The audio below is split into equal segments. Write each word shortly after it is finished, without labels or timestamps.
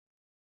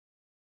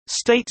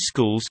State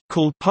schools,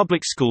 called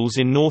public schools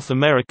in North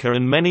America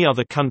and many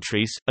other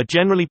countries, are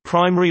generally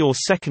primary or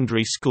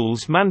secondary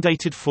schools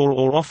mandated for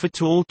or offered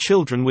to all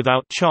children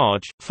without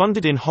charge,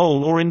 funded in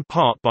whole or in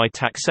part by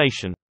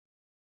taxation.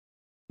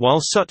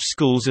 While such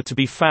schools are to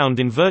be found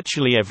in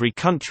virtually every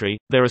country,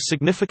 there are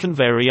significant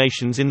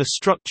variations in the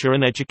structure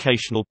and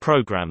educational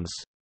programs.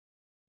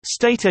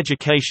 State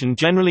education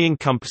generally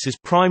encompasses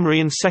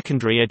primary and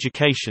secondary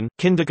education,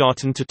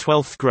 kindergarten to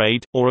 12th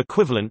grade, or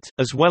equivalent,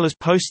 as well as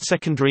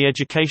post-secondary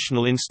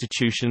educational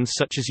institutions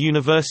such as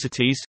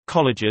universities,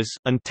 colleges,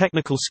 and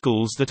technical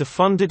schools that are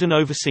funded and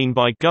overseen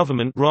by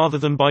government rather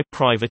than by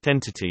private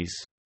entities.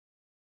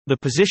 The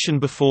position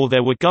before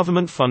there were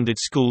government-funded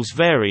schools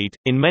varied.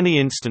 In many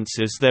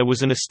instances there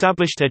was an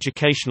established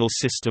educational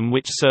system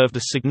which served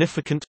a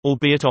significant,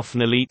 albeit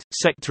often elite,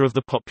 sector of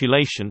the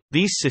population.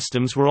 These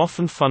systems were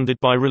often funded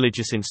by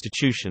religious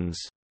institutions.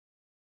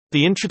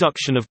 The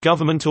introduction of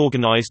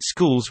government-organized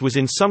schools was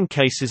in some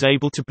cases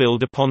able to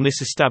build upon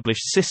this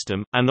established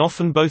system, and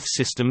often both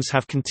systems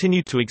have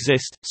continued to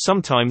exist,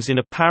 sometimes in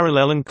a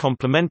parallel and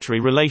complementary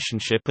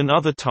relationship and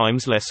other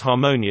times less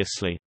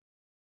harmoniously.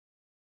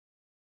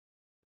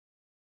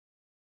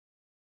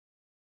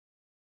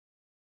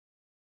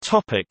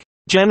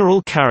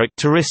 General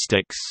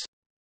characteristics.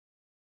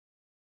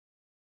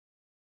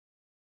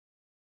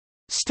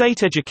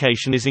 State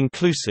education is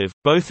inclusive,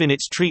 both in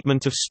its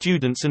treatment of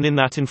students and in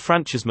that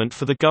enfranchisement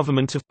for the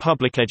government of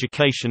public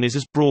education is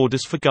as broad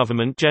as for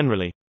government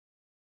generally.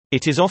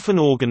 It is often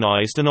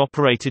organized and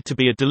operated to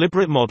be a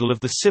deliberate model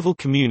of the civil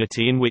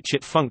community in which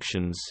it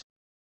functions.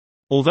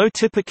 Although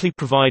typically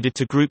provided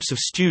to groups of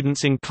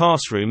students in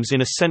classrooms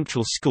in a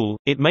central school,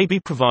 it may be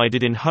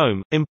provided in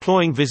home,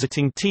 employing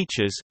visiting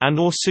teachers,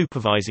 and/or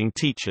supervising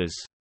teachers.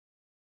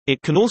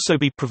 It can also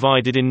be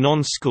provided in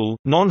non-school,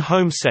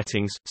 non-home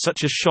settings,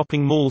 such as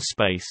shopping mall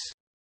space.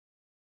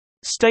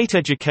 State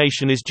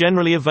education is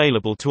generally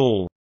available to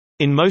all.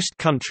 In most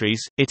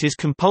countries, it is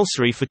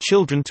compulsory for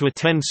children to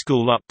attend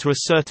school up to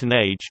a certain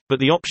age, but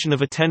the option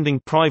of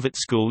attending private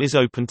school is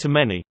open to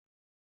many.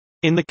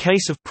 In the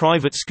case of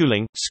private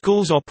schooling,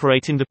 schools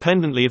operate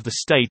independently of the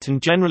state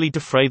and generally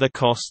defray their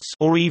costs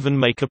or even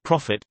make a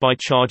profit by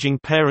charging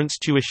parents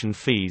tuition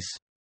fees.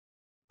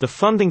 The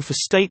funding for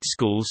state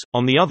schools,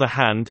 on the other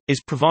hand, is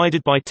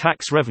provided by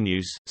tax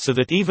revenues, so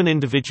that even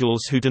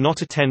individuals who do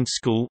not attend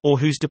school or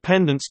whose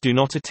dependents do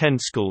not attend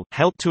school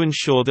help to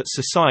ensure that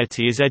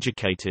society is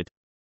educated.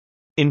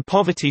 In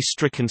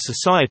poverty-stricken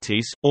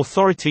societies,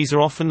 authorities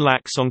are often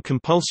lax on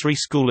compulsory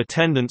school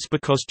attendance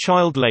because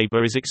child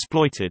labor is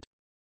exploited.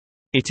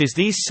 It is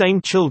these same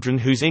children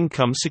whose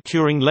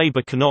income-securing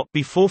labor cannot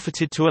be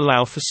forfeited to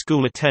allow for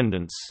school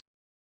attendance.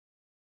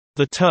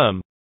 The term,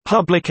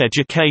 public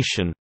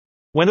education,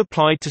 when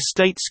applied to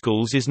state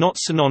schools is not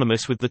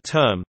synonymous with the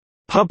term,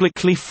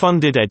 publicly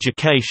funded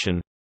education.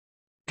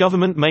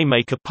 Government may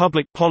make a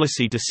public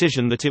policy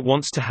decision that it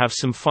wants to have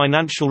some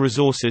financial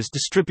resources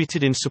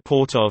distributed in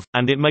support of,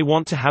 and it may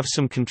want to have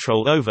some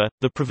control over,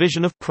 the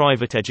provision of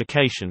private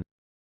education.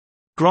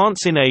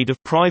 Grants in aid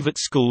of private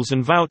schools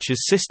and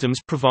vouchers systems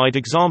provide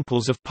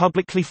examples of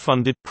publicly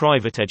funded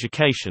private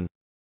education.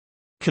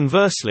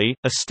 Conversely,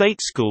 a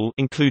state school,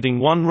 including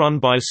one run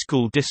by a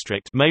school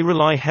district, may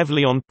rely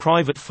heavily on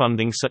private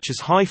funding such as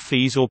high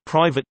fees or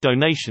private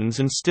donations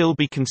and still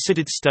be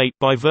considered state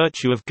by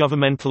virtue of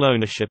governmental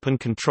ownership and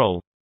control.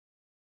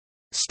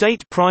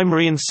 State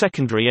primary and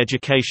secondary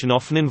education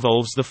often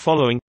involves the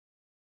following: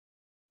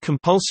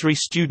 compulsory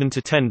student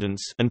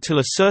attendance until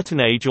a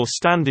certain age or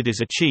standard is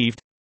achieved,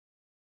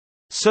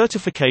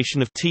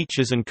 certification of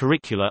teachers and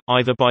curricula,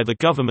 either by the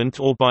government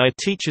or by a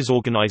teachers'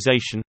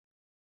 organization.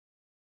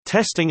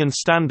 Testing and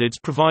standards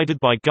provided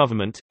by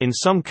government. In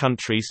some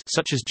countries,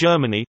 such as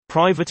Germany,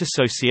 private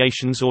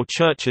associations or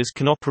churches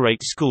can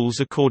operate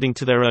schools according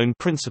to their own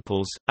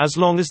principles, as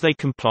long as they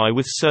comply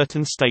with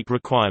certain state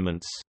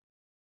requirements.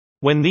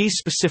 When these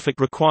specific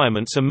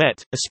requirements are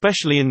met,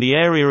 especially in the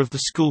area of the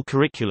school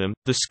curriculum,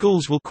 the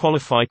schools will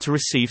qualify to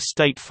receive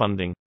state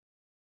funding.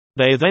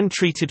 They are then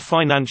treated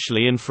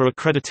financially and for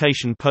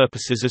accreditation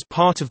purposes as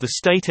part of the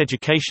state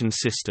education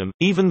system,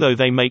 even though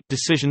they make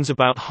decisions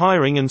about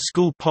hiring and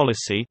school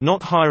policy,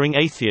 not hiring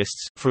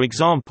atheists, for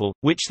example,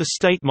 which the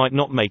state might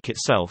not make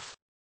itself.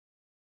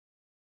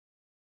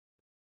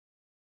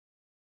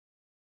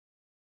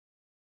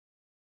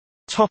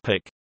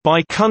 Topic: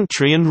 by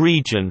country and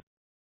region.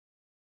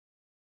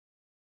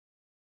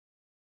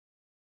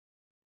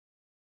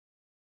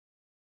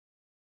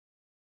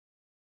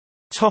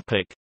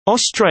 Topic: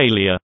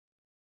 Australia.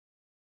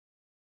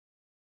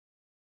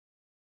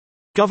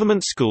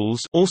 Government schools,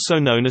 also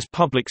known as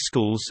public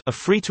schools, are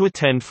free to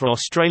attend for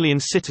Australian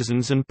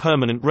citizens and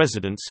permanent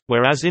residents,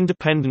 whereas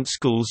independent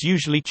schools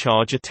usually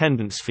charge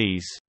attendance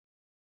fees.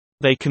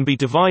 They can be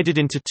divided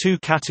into two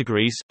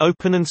categories: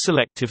 open and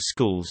selective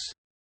schools.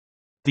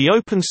 The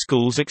open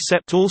schools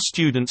accept all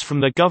students from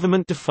their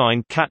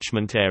government-defined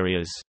catchment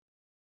areas.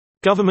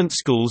 Government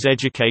schools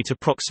educate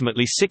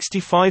approximately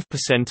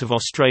 65% of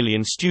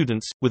Australian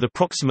students, with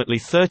approximately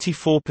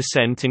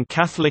 34% in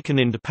Catholic and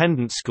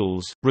independent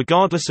schools.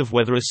 Regardless of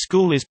whether a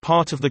school is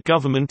part of the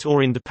government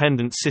or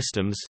independent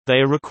systems, they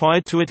are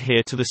required to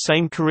adhere to the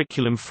same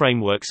curriculum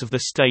frameworks of the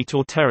state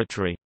or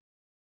territory.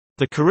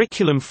 The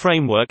curriculum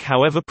framework,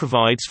 however,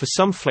 provides for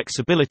some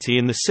flexibility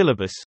in the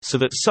syllabus, so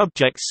that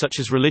subjects such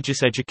as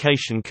religious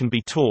education can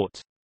be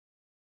taught.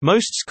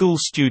 Most school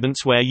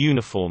students wear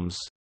uniforms.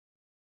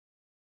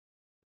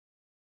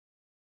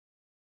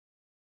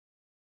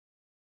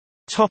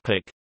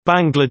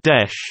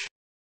 Bangladesh.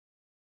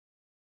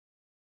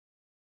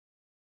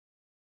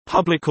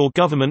 Public or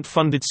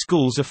government-funded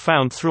schools are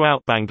found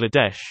throughout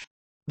Bangladesh.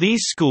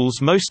 These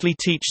schools mostly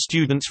teach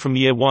students from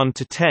Year 1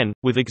 to 10,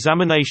 with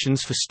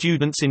examinations for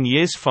students in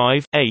Years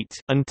 5,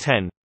 8, and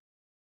 10.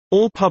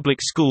 All public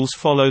schools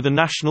follow the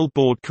national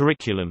board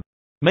curriculum.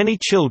 Many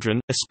children,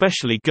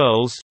 especially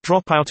girls,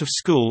 drop out of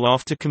school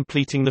after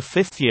completing the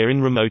 5th year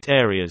in remote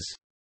areas.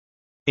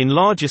 In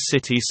larger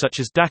cities such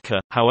as Dhaka,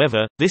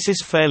 however, this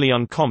is fairly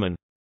uncommon.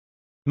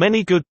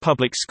 Many good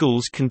public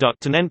schools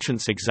conduct an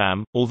entrance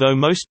exam, although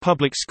most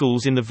public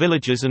schools in the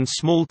villages and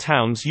small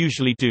towns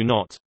usually do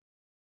not.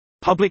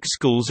 Public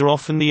schools are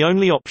often the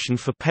only option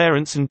for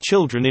parents and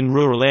children in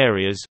rural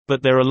areas,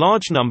 but there are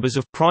large numbers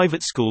of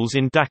private schools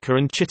in Dhaka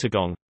and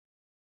Chittagong.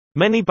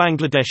 Many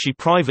Bangladeshi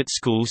private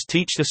schools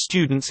teach their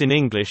students in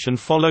English and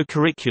follow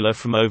curricula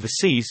from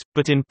overseas,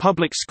 but in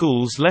public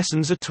schools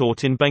lessons are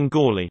taught in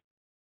Bengali.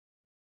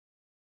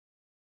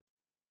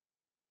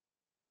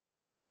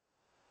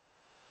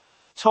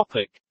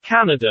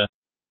 Canada.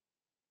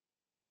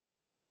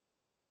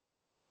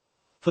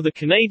 For the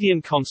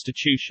Canadian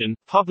Constitution,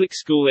 public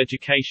school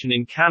education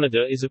in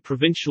Canada is a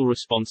provincial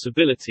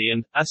responsibility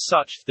and, as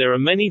such, there are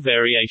many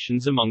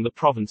variations among the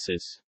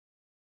provinces.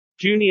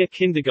 Junior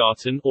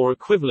kindergarten, or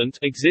equivalent,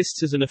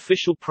 exists as an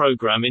official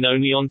program in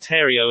only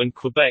Ontario and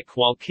Quebec,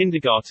 while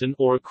kindergarten,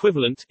 or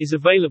equivalent, is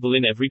available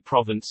in every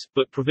province,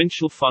 but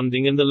provincial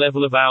funding and the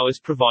level of hours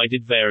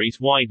provided varies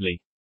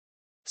widely.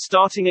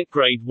 Starting at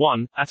grade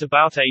 1, at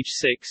about age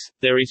 6,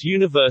 there is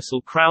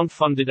universal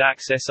Crown-funded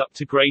access up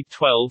to grade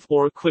 12,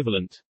 or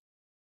equivalent.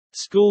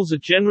 Schools are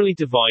generally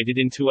divided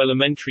into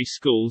elementary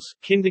schools,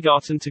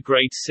 kindergarten to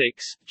grade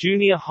 6,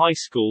 junior high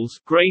schools,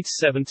 grades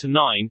 7 to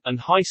 9, and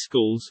high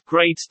schools,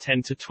 grades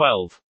 10 to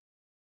 12.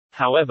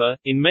 However,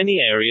 in many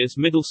areas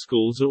middle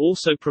schools are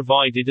also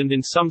provided, and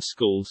in some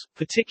schools,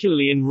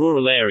 particularly in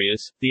rural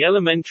areas, the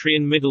elementary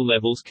and middle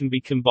levels can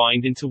be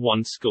combined into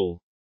one school.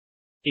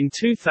 In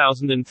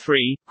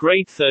 2003,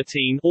 grade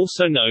 13,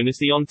 also known as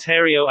the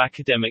Ontario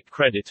Academic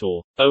Credit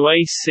or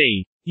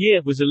OAC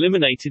year, was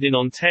eliminated in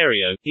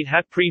Ontario. It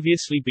had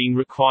previously been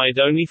required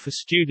only for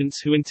students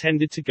who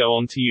intended to go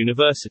on to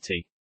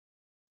university.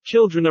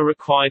 Children are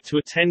required to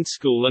attend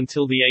school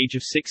until the age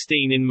of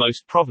 16 in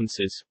most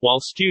provinces, while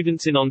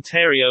students in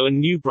Ontario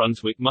and New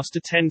Brunswick must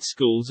attend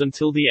schools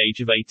until the age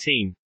of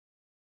 18.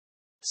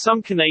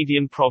 Some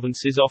Canadian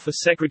provinces offer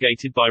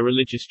segregated by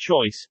religious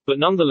choice, but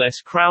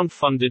nonetheless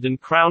Crown-funded and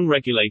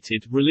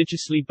Crown-regulated,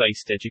 religiously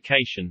based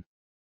education.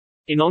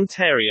 In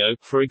Ontario,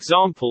 for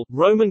example,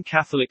 Roman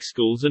Catholic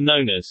schools are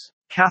known as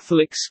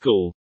Catholic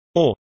school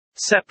or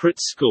separate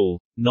school,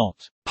 not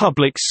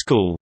public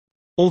school,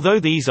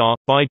 although these are,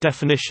 by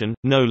definition,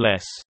 no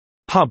less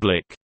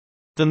public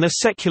than their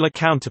secular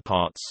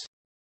counterparts.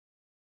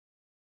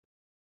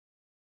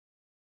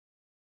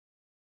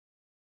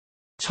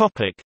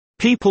 Topic: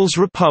 People's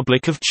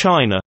Republic of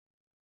China.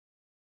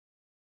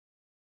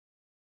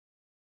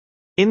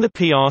 In the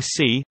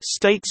PRC,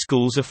 state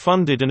schools are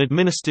funded and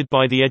administered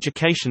by the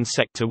education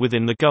sector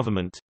within the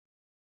government.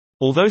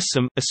 Although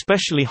some,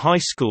 especially high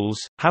schools,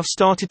 have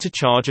started to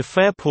charge a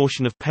fair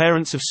portion of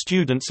parents of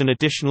students an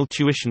additional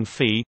tuition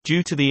fee,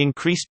 due to the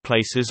increased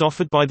places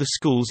offered by the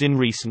schools in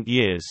recent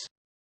years.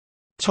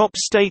 Top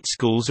state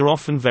schools are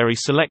often very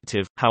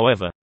selective,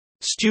 however.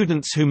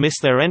 Students who miss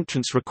their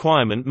entrance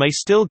requirement may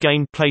still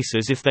gain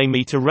places if they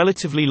meet a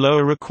relatively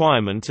lower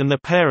requirement and their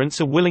parents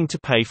are willing to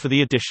pay for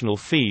the additional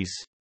fees.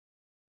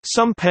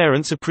 Some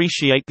parents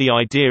appreciate the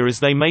idea,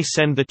 as they may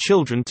send their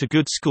children to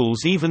good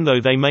schools even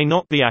though they may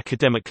not be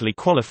academically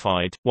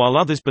qualified, while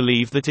others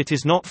believe that it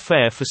is not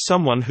fair for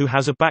someone who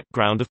has a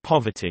background of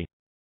poverty.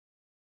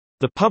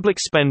 The public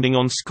spending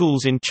on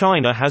schools in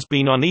China has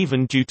been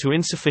uneven due to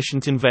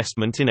insufficient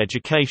investment in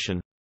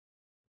education.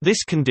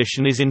 This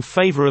condition is in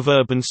favor of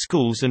urban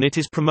schools, and it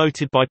is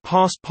promoted by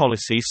past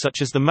policies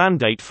such as the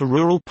mandate for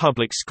rural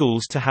public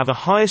schools to have a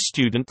higher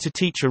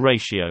student-to-teacher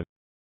ratio.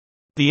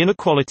 The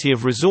inequality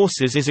of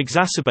resources is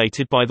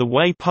exacerbated by the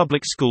way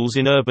public schools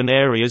in urban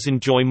areas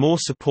enjoy more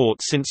support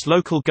since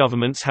local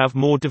governments have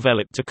more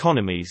developed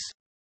economies.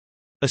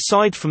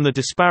 Aside from the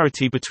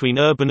disparity between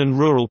urban and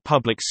rural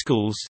public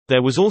schools,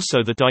 there was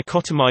also the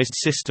dichotomized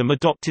system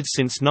adopted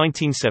since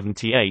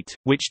 1978,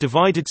 which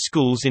divided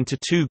schools into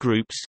two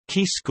groups,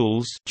 key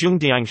schools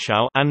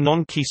and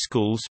non-key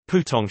schools.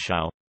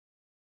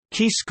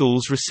 Key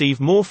schools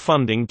receive more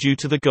funding due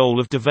to the goal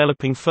of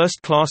developing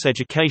first-class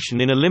education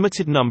in a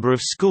limited number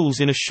of schools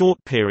in a short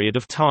period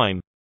of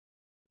time.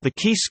 The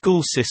key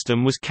school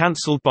system was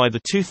cancelled by the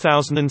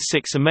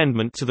 2006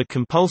 amendment to the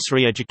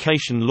Compulsory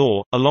Education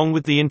Law, along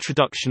with the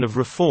introduction of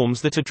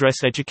reforms that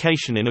address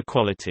education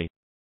inequality.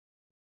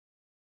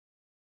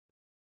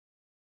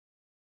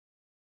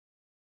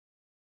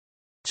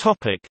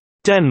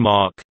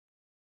 Denmark.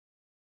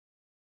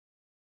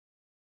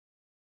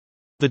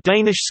 The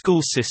Danish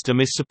school system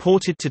is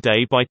supported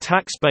today by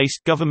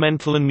tax-based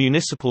governmental and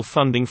municipal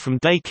funding from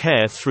day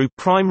care through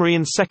primary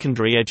and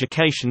secondary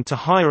education to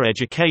higher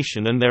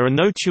education, and there are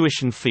no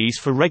tuition fees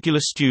for regular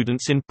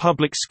students in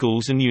public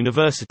schools and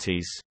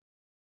universities.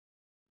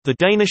 The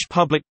Danish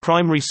public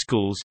primary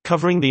schools,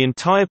 covering the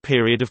entire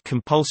period of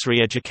compulsory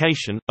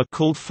education, are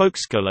called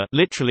folkeskoler,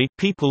 literally,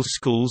 people's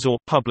schools or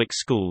public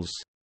schools.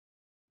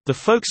 The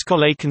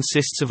folkeskole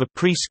consists of a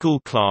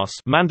pre-school class,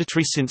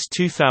 mandatory since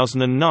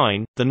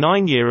 2009, the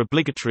 9-year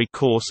obligatory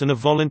course, and a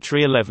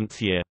voluntary 11th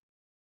year.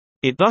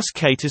 It thus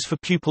caters for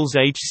pupils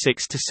aged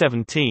 6 to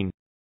 17.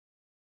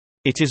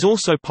 It is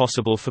also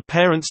possible for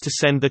parents to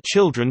send their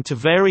children to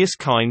various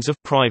kinds of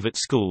private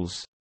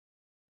schools.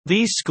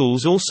 These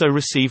schools also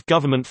receive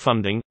government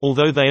funding,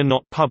 although they are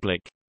not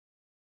public.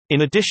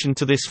 In addition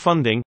to this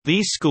funding,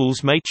 these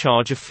schools may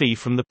charge a fee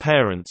from the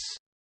parents.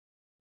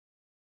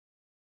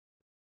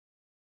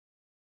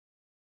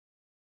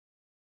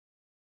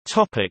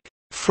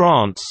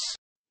 France.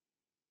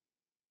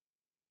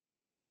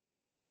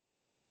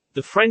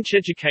 The French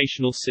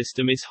educational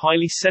system is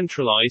highly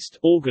centralized,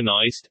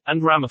 organized,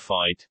 and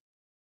ramified.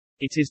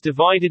 It is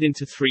divided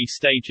into 3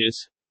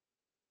 stages: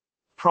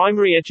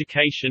 primary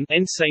education,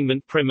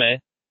 enseignement primaire;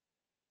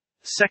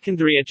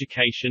 secondary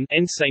education,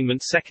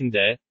 enseignement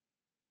secondaire;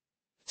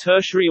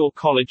 tertiary or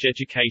college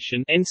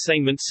education,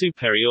 enseignement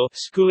supérieur.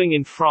 Schooling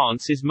in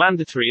France is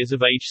mandatory as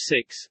of age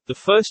 6, the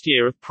first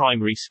year of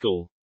primary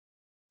school.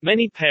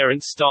 Many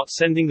parents start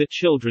sending their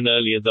children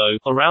earlier though,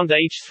 around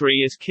age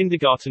 3, as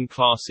kindergarten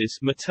classes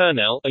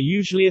maternelle are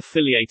usually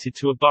affiliated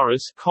to a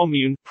borough's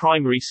commune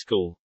primary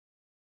school.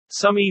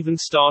 Some even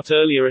start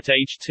earlier at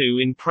age 2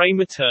 in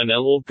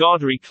pré-maternelle or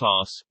garderie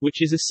class,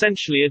 which is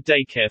essentially a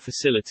daycare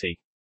facility.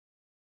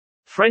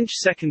 French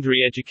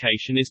secondary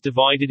education is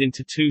divided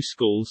into 2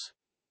 schools.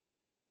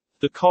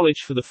 The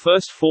college for the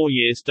first 4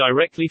 years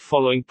directly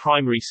following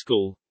primary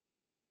school.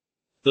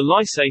 The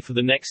lycée for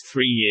the next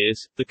 3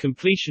 years. The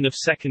completion of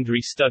secondary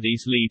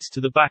studies leads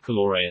to the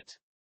baccalaureate.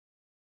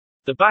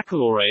 The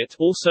baccalaureate,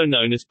 also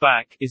known as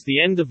bac, is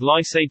the end of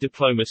lycée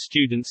diploma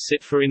students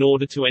sit for in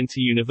order to enter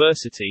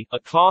university, a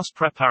class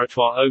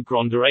préparatoire aux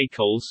grandes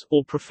écoles,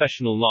 or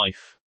professional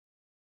life.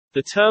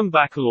 The term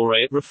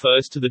baccalaureate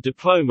refers to the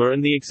diploma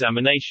and the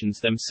examinations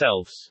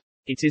themselves.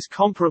 It is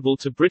comparable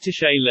to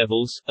British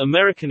A-levels,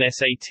 American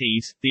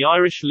SATs, the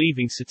Irish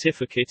Leaving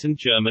Certificate, and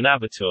German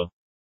Abitur.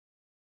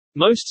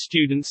 Most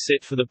students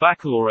sit for the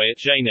baccalaureate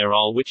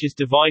général, which is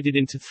divided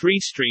into 3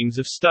 streams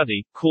of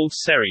study, called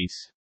séries.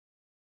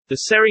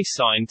 The série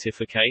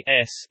scientifique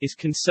S is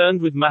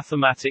concerned with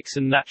mathematics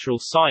and natural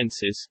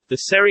sciences,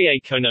 the série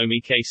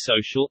économique et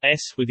sociale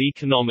S with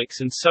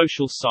economics and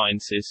social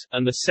sciences,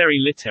 and the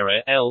série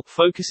littéraire L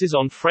focuses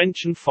on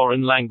French and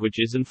foreign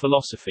languages and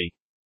philosophy.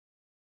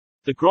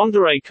 The Grandes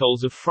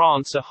Écoles of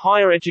France are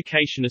higher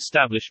education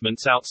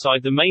establishments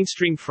outside the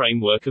mainstream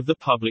framework of the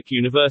public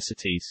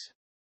universities.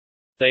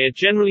 They are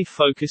generally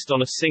focused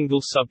on a single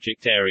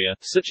subject area,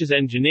 such as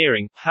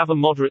engineering, have a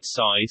moderate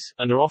size,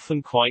 and are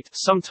often quite,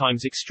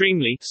 sometimes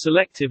extremely,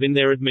 selective in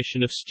their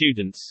admission of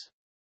students.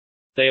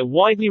 They are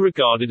widely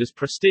regarded as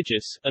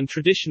prestigious, and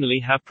traditionally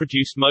have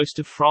produced most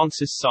of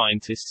France's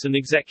scientists and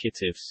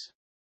executives.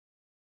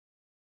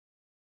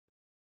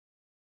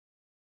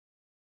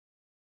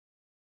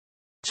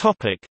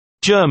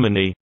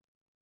 Germany.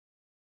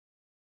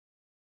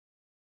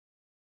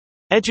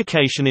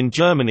 Education in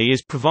Germany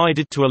is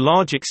provided to a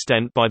large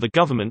extent by the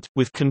government,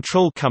 with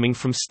control coming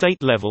from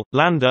state level,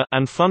 Länder,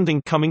 and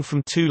funding coming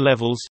from 2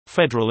 levels,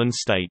 federal and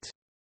state.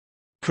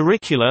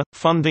 Curricula,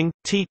 funding,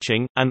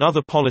 teaching, and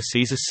other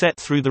policies are set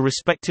through the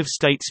respective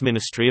state's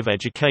Ministry of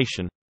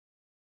Education.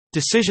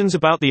 Decisions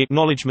about the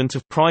acknowledgement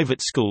of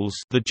private schools,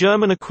 the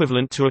German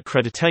equivalent to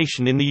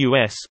accreditation in the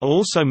US, are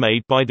also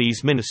made by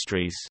these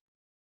ministries.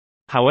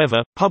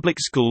 However, public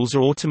schools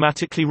are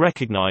automatically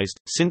recognized,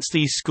 since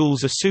these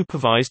schools are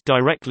supervised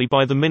directly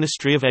by the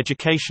Ministry of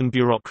Education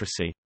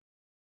bureaucracy.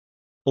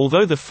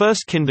 Although the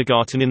first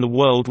kindergarten in the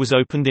world was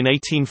opened in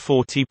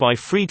 1840 by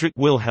Friedrich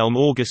Wilhelm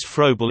August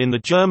Froebel in the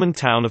German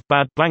town of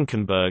Bad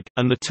Blankenburg,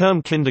 and the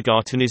term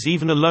kindergarten is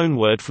even a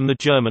loanword from the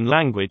German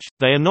language,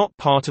 they are not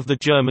part of the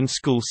German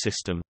school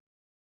system.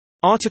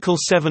 Article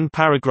 7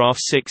 paragraph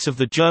 6 of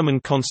the German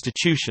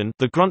Constitution,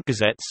 the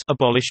Grundgesetz,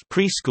 abolished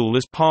preschool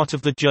as part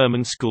of the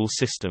German school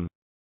system.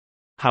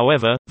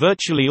 However,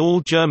 virtually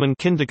all German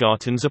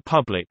kindergartens are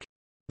public.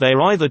 They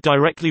are either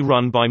directly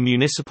run by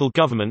municipal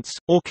governments,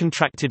 or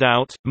contracted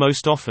out,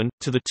 most often,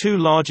 to the 2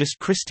 largest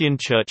Christian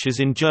churches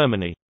in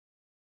Germany.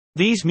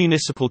 These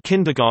municipal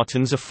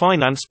kindergartens are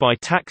financed by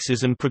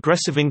taxes and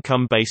progressive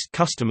income-based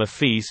customer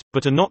fees,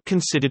 but are not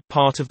considered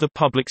part of the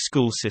public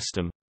school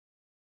system.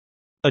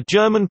 A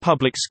German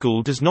public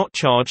school does not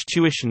charge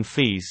tuition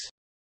fees.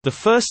 The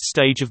first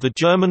stage of the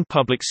German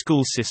public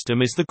school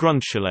system is the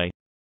Grundschule.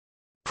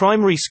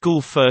 Primary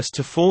school 1st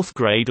to 4th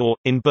grade or,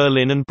 in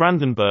Berlin and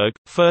Brandenburg,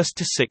 1st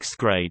to 6th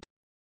grade.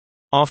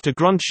 After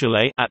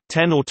Grundschule, at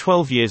 10 or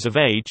 12 years of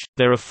age,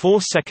 there are 4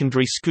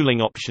 secondary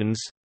schooling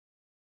options.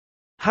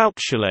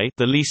 Hauptschule,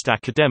 the least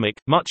academic,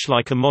 much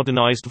like a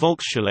modernized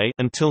Volksschule,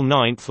 until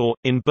 9th or,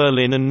 in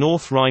Berlin and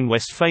North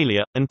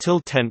Rhine-Westphalia, until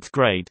 10th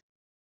grade.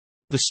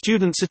 The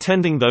students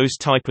attending those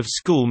type of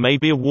school may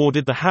be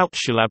awarded the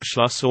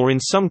Hauptschulabschluss or in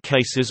some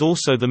cases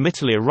also the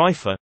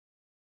Mittellehrreife.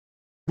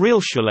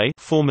 Realschule,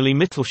 formerly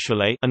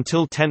Mittelschule,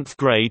 until 10th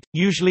grade,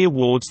 usually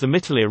awards the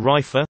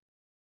Mittellehrreife.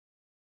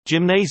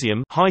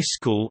 Gymnasium, high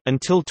school,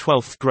 until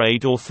 12th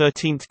grade or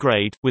 13th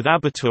grade, with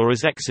Abitur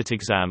as exit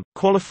exam,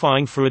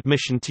 qualifying for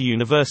admission to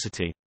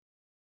university.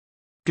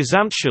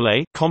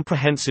 Gesamtschule,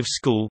 comprehensive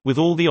school, with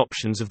all the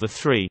options of the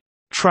 3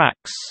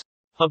 tracks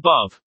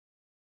above.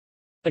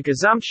 A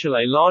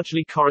Gesamtschule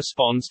largely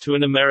corresponds to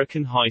an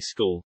American high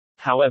school.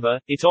 However,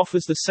 it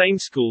offers the same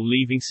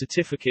school-leaving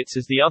certificates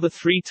as the other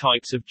 3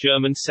 types of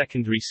German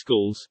secondary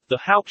schools: the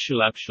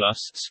Hauptschulabschluss,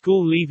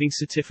 school-leaving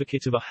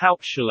certificate of a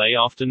Hauptschule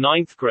after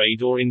 9th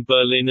grade or in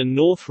Berlin and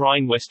North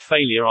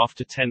Rhine-Westphalia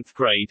after 10th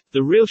grade; the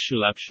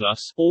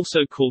Realschulabschluss,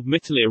 also called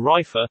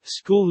Mittellehrreife,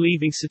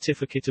 school-leaving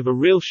certificate of a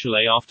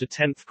Realschule after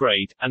 10th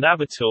grade; and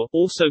Abitur,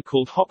 also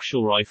called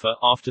Hochschulreife,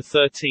 after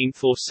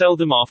 13th or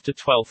seldom after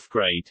 12th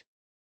grade.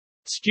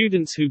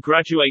 Students who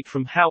graduate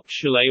from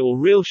Hauptschule or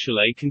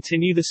Realschule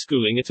continue the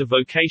schooling at a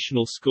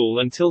vocational school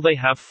until they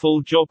have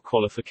full job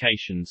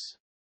qualifications.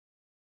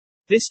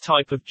 This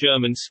type of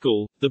German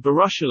school, the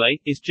Berufsschule,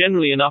 is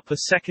generally an upper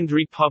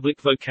secondary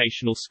public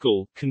vocational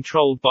school,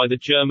 controlled by the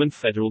German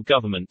federal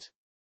government.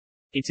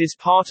 It is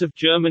part of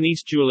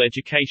Germany's dual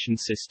education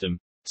system.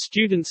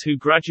 Students who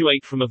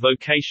graduate from a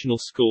vocational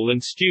school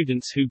and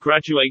students who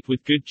graduate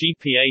with good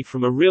GPA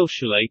from a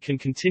Realschule can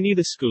continue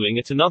the schooling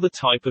at another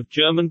type of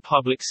German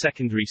public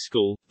secondary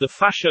school, the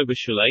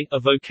Fachoberschule, a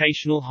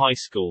vocational high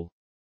school.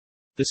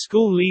 The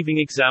school-leaving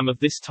exam of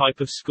this type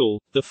of school,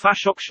 the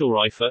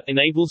Fachhochschulreife,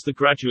 enables the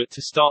graduate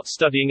to start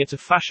studying at a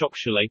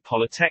Fachhochschule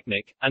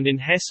Polytechnic, and in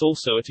Hesse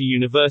also at a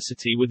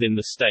university within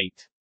the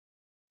state.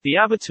 The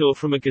Abitur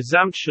from a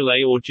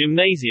Gesamtschule or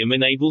gymnasium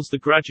enables the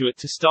graduate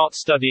to start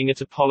studying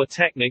at a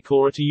polytechnic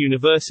or at a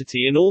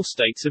university in all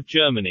states of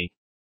Germany.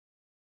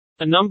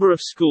 A number of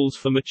schools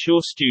for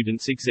mature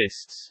students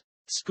exists.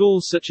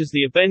 Schools such as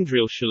the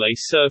Abendrealschule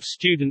serve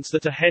students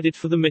that are headed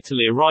for the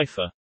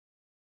Mittellehrreife.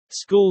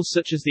 Schools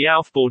such as the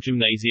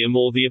Aufbaugymnasium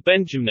or the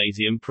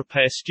Abendgymnasium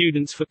prepare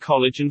students for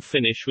college and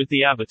finish with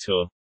the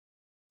Abitur.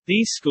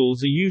 These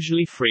schools are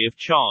usually free of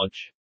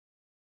charge.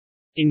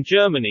 In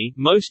Germany,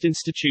 most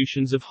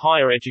institutions of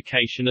higher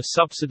education are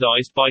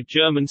subsidized by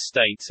German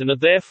states and are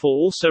therefore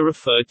also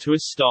referred to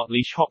as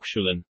staatliche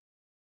Hochschulen.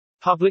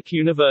 Public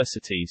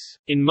universities.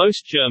 In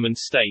most German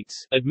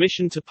states,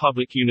 admission to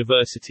public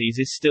universities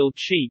is still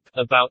cheap,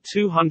 about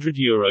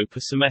 €200 per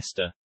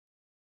semester.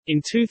 In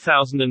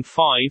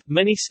 2005,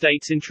 many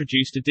states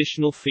introduced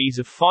additional fees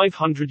of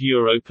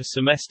 €500 per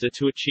semester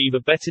to achieve a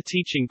better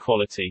teaching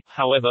quality.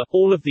 However,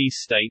 all of these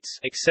states,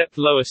 except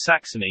Lower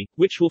Saxony,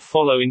 which will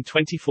follow in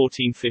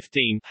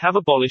 2014-15, have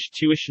abolished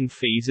tuition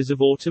fees as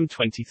of autumn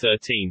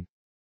 2013.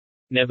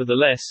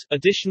 Nevertheless,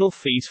 additional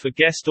fees for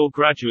guest or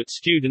graduate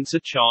students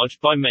are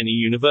charged by many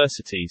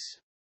universities.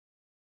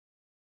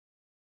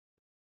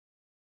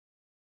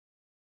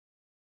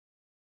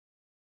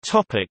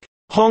 Topic: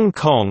 Hong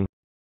Kong.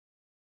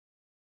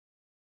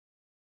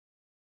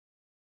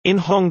 In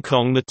Hong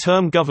Kong, the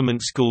term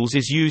government schools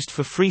is used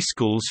for free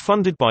schools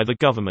funded by the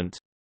government.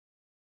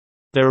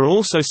 There are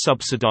also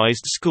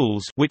subsidized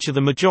schools, which are the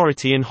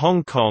majority in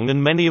Hong Kong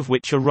and many of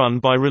which are run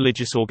by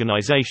religious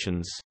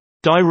organizations.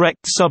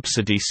 Direct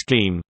subsidy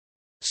scheme.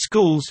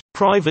 Schools,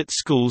 private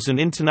schools and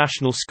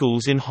international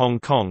schools in Hong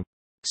Kong.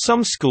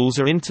 Some schools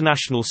are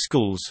international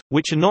schools,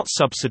 which are not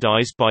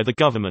subsidized by the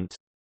government.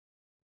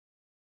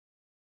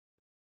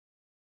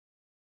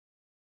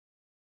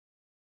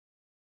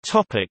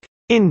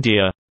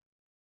 India.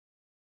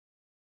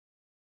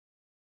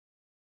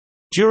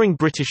 During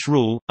British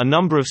rule, a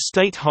number of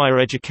state higher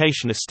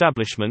education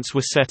establishments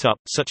were set up,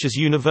 such as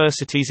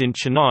universities in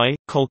Chennai,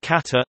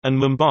 Kolkata, and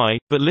Mumbai,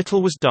 but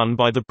little was done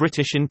by the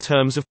British in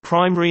terms of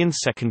primary and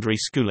secondary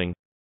schooling.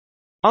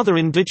 Other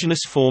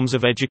indigenous forms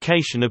of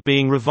education are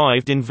being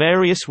revived in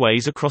various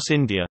ways across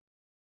India.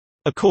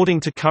 According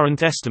to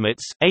current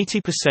estimates,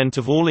 80%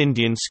 of all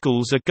Indian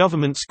schools are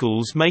government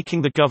schools,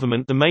 making the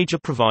government the major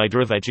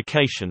provider of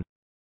education.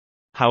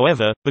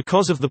 However,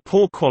 because of the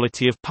poor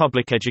quality of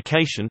public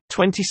education,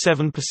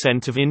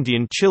 27% of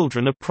Indian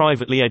children are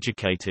privately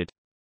educated.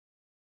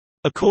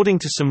 According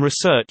to some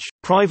research,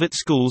 private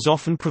schools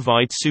often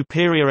provide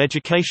superior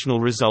educational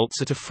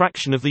results at a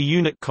fraction of the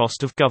unit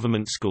cost of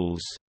government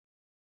schools.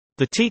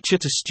 The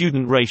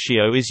teacher-to-student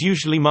ratio is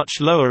usually much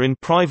lower in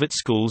private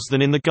schools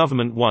than in the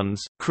government ones,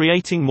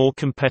 creating more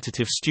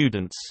competitive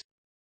students.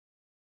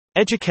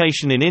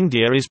 Education in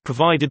India is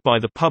provided by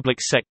the public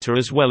sector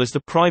as well as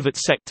the private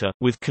sector,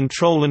 with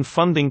control and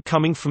funding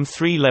coming from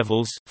three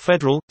levels: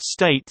 federal,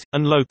 state,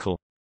 and local.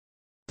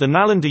 The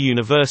Nalanda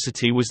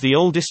University was the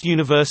oldest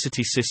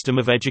university system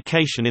of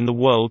education in the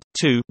world.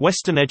 2.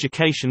 Western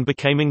education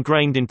became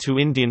ingrained into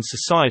Indian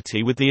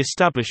society with the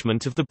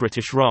establishment of the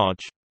British Raj.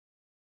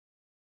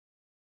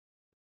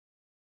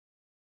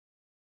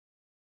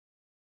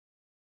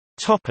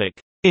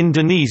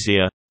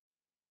 Indonesia.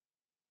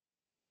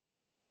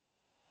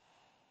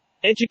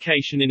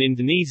 Education in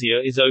Indonesia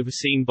is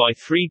overseen by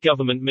three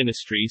government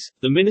ministries: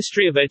 the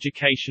Ministry of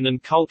Education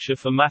and Culture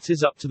for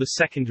matters up to the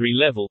secondary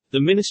level, the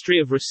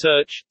Ministry of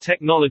Research,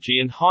 Technology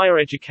and Higher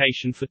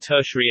Education for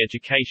tertiary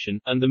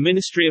education, and the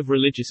Ministry of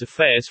Religious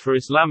Affairs for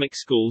Islamic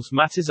schools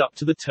matters up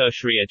to the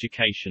tertiary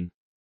education.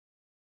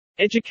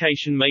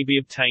 Education may be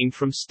obtained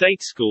from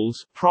state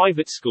schools,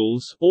 private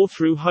schools, or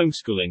through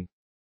homeschooling.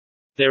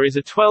 There is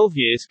a 12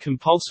 years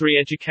compulsory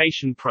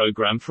education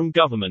program from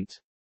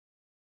government.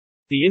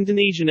 The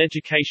Indonesian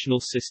educational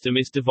system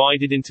is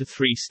divided into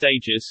three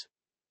stages: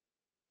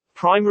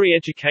 primary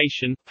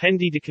education,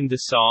 Pendidikan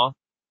Dasar;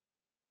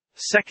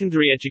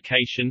 secondary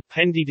education,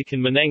 Pendidikan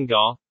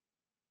Menengah;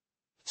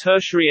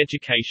 tertiary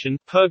education,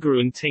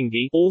 Perguruan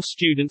Tinggi. All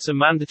students are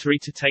mandatory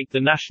to take the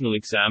national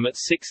exam at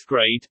 6th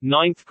grade,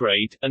 9th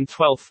grade, and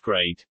 12th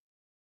grade.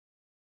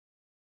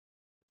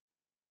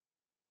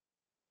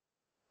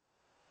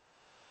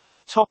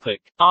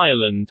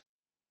 Ireland.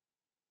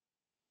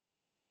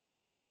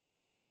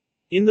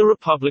 In the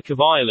Republic of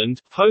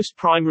Ireland,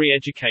 post-primary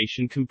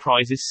education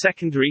comprises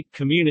secondary,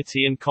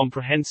 community and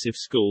comprehensive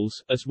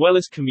schools, as well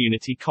as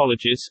community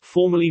colleges,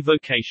 formerly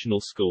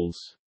vocational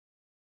schools.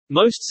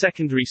 Most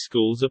secondary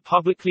schools are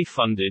publicly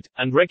funded,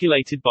 and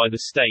regulated by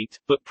the state,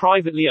 but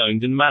privately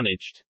owned and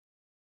managed.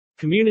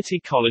 Community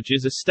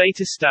colleges are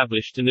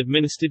state-established and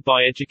administered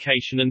by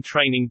Education and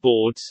Training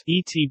Boards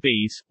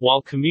 (ETBs),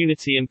 while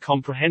community and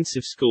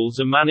comprehensive schools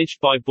are managed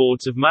by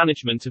boards of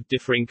management of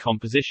differing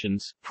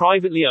compositions.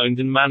 Privately owned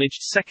and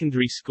managed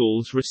secondary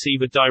schools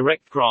receive a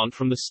direct grant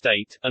from the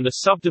state, and are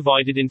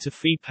subdivided into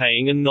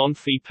fee-paying and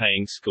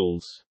non-fee-paying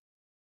schools.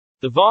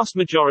 The vast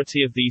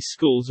majority of these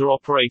schools are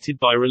operated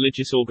by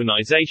religious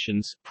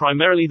organizations,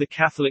 primarily the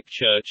Catholic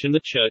Church and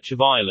the Church of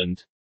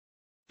Ireland.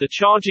 The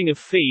charging of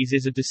fees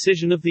is a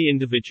decision of the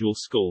individual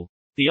school.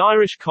 The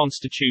Irish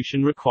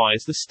constitution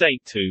requires the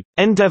state to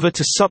endeavour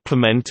to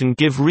supplement and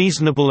give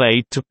reasonable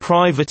aid to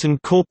private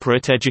and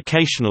corporate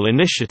educational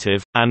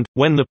initiative, and,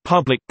 when the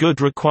public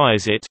good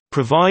requires it,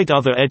 provide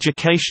other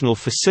educational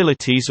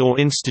facilities or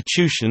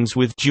institutions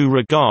with due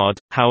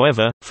regard,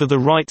 however, for the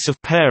rights of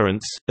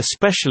parents,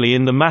 especially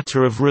in the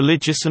matter of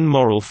religious and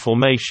moral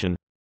formation.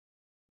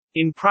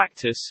 In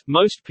practice,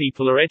 most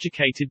people are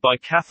educated by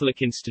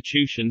Catholic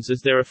institutions as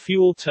there are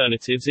few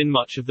alternatives in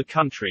much of the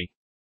country.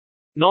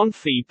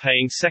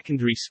 Non-fee-paying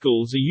secondary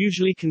schools are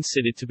usually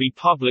considered to be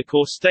public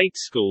or state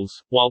schools,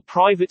 while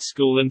private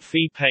school and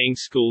fee-paying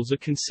schools are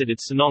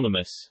considered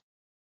synonymous.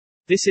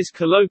 This is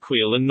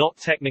colloquial and not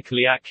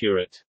technically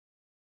accurate.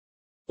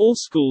 All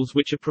schools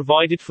which are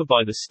provided for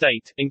by the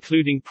state,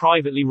 including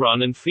privately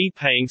run and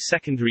fee-paying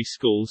secondary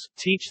schools,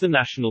 teach the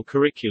national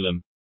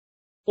curriculum.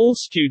 All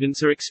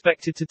students are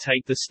expected to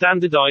take the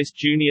standardized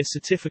junior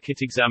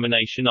certificate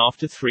examination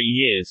after 3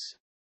 years.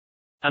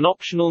 An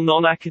optional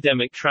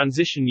non-academic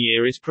transition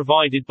year is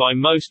provided by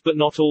most but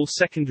not all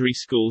secondary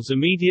schools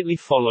immediately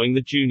following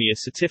the junior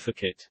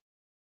certificate.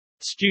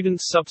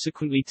 Students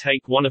subsequently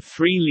take one of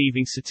 3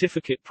 Leaving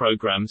Certificate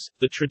programs: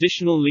 the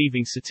Traditional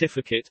Leaving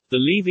Certificate, the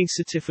Leaving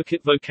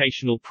Certificate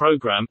Vocational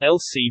Program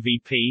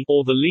 (LCVP),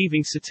 or the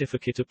Leaving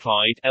Certificate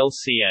Applied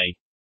 (LCA).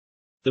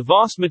 The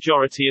vast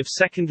majority of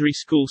secondary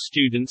school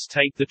students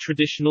take the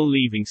Traditional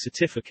Leaving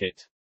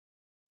Certificate.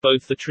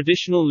 Both the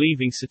Traditional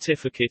Leaving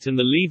Certificate and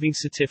the Leaving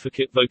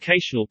Certificate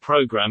Vocational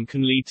Program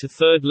can lead to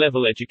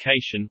third-level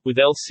education, with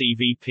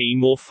LCVP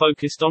more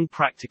focused on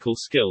practical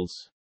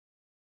skills.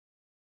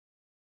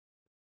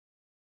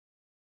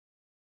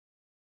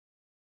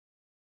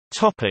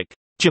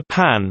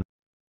 Japan.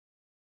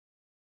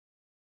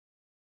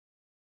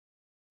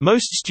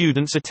 Most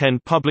students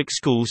attend public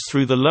schools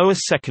through the lower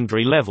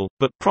secondary level,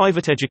 but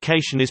private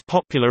education is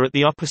popular at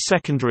the upper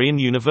secondary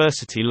and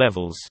university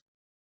levels.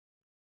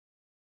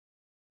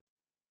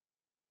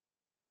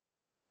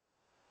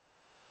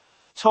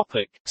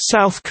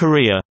 South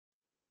Korea.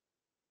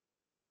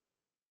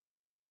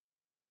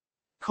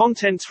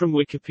 Contents from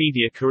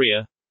Wikipedia.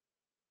 Korea.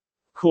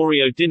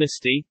 Goryeo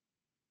Dynasty.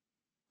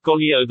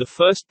 Goryeo. The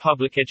first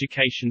public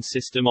education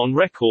system on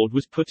record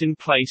was put in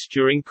place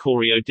during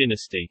Goryeo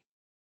Dynasty.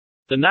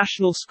 The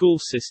national school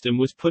system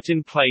was put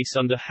in place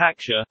under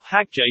Hakja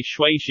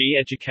Shuiji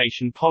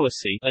education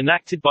policy,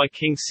 enacted by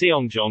King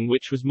Seongjong,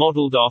 which was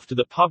modeled after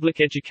the public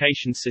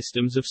education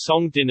systems of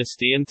Song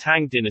Dynasty and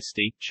Tang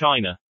Dynasty,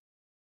 China.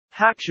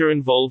 Hakcha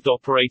involved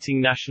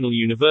operating national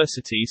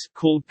universities,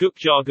 called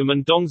Gukjagam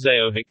and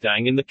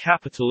Dongseohikdang in the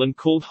capital and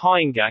called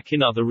Hyangak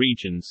in other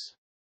regions.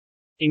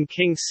 In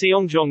King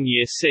Seongjong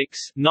Year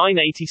 6,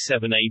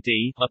 987 AD,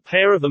 a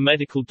pair of a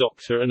medical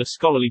doctor and a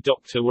scholarly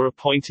doctor were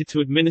appointed to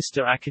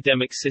administer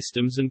academic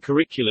systems and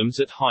curriculums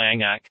at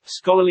Hyangak.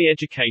 Scholarly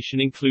education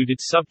included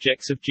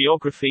subjects of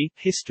geography,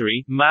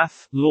 history,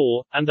 math,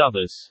 law, and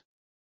others.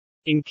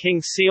 In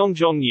King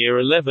Seongjong Year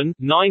 11,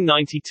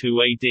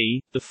 992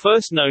 AD, the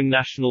first known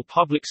national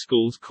public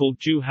schools called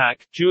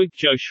Juhak, Juig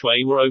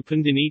Joshui were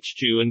opened in each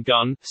Ju and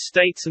Gun,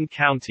 states and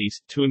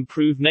counties, to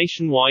improve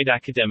nationwide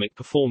academic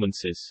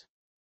performances.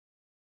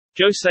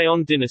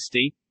 Joseon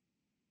Dynasty.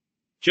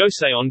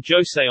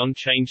 Joseon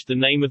changed the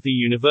name of the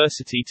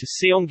university to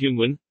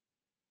Seongyungwon.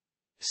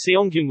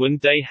 Seongyungwon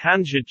Dae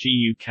Hanja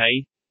Guk.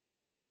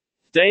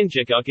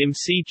 Daeunjegug Im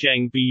Si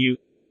Jeng Bu.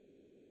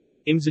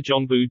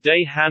 Imsejongbu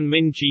Dae Han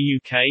Min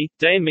Guk,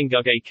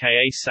 Daeunmingug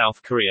aka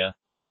South Korea.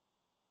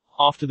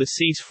 After the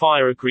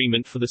ceasefire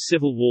agreement for the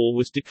Civil War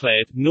was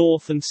declared,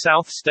 North and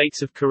South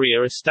states of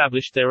Korea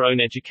established their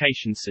own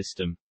education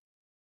system.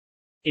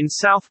 In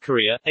South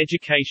Korea,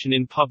 education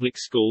in public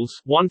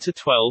schools 1 to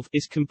 12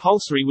 is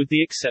compulsory with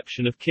the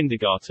exception of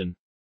kindergarten.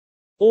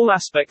 All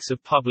aspects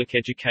of public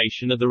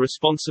education are the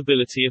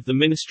responsibility of the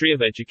Ministry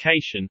of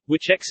Education,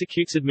 which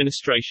executes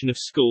administration of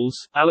schools,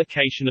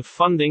 allocation of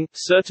funding,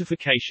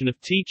 certification of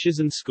teachers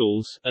and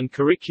schools, and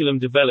curriculum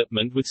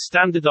development with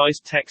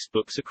standardized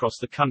textbooks across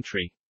the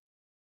country.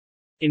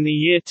 In the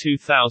year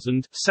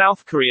 2000,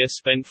 South Korea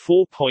spent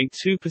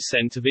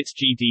 4.2% of its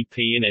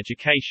GDP in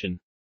education.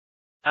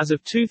 As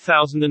of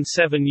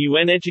 2007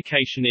 UN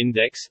Education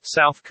Index,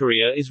 South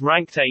Korea is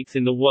ranked 8th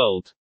in the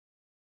world.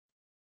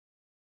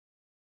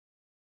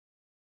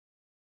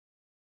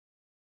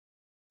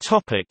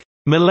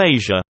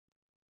 Malaysia.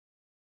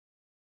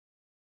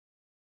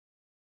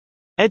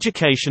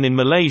 Education in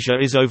Malaysia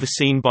is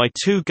overseen by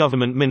two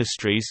government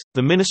ministries,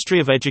 the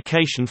Ministry of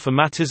Education for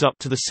matters up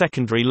to the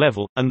secondary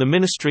level, and the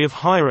Ministry of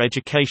Higher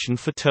Education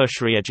for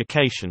tertiary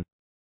education.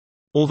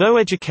 Although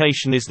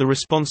education is the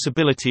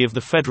responsibility of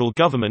the federal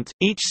government,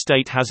 each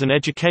state has an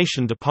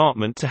education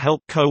department to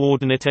help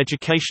coordinate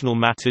educational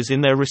matters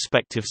in their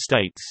respective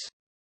states.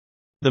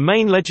 The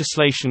main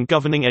legislation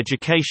governing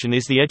education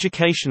is the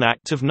Education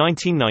Act of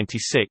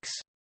 1996.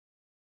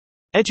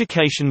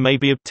 Education may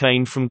be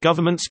obtained from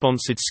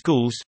government-sponsored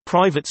schools,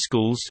 private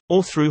schools,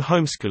 or through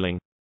homeschooling.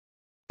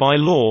 By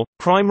law,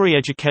 primary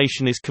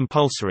education is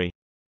compulsory.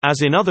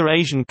 As in other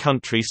Asian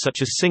countries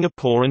such as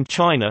Singapore and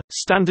China,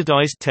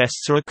 standardized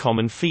tests are a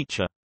common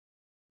feature.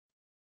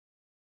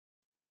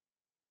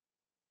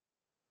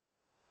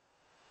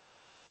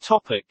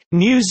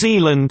 New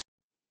Zealand.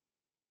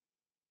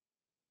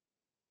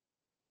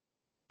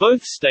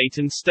 Both state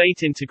and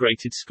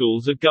state-integrated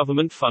schools are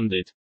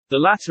government-funded. The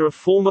latter are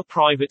former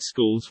private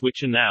schools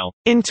which are now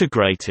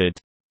integrated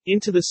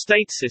into the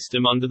state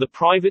system under the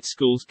Private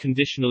Schools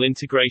Conditional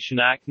Integration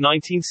Act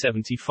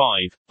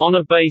 1975, on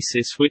a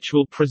basis which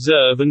will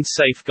preserve and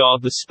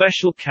safeguard the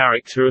special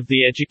character of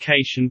the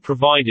education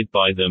provided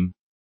by them.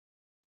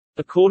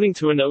 According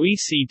to an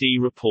OECD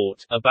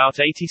report, about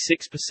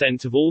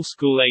 86% of all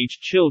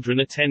school-aged children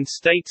attend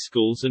state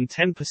schools and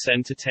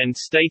 10% attend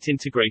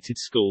state-integrated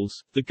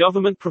schools. The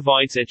government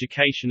provides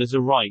education as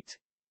a right.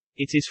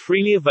 It is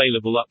freely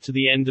available up to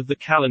the end of the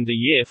calendar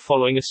year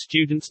following a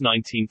student's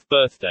 19th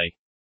birthday.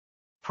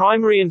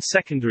 Primary and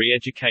secondary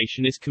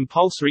education is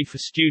compulsory for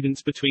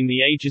students between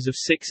the ages of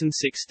 6 and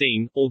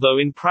 16, although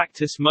in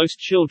practice most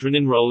children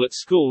enroll at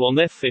school on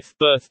their 5th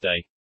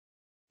birthday.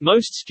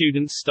 Most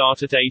students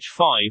start at age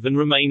 5 and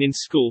remain in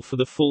school for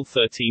the full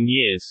 13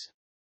 years.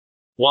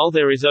 While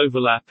there is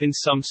overlap in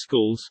some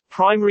schools,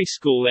 primary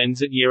school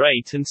ends at year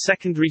 8 and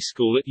secondary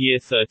school at year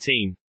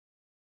 13.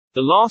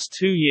 The last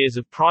 2 years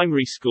of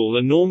primary school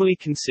are normally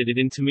considered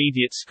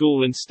intermediate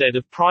school instead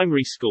of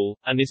primary school,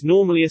 and is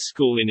normally a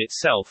school in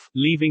itself,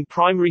 leaving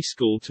primary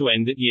school to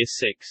end at year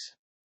 6.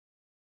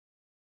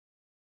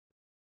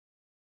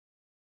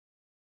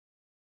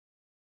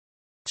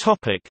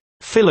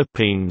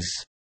 Philippines.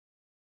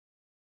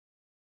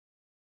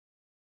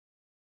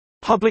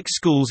 Public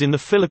schools in the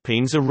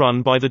Philippines are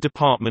run by the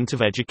Department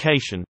of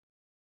Education.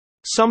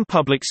 Some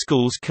public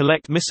schools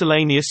collect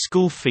miscellaneous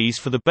school fees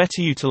for the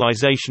better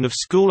utilization of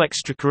school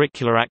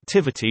extracurricular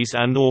activities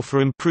and/or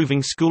for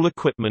improving school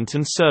equipment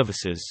and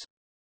services.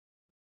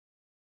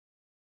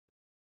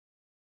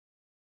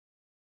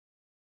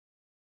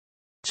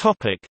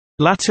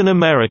 Latin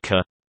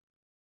America.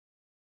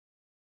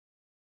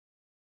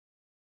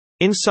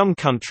 In some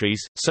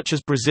countries, such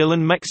as Brazil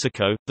and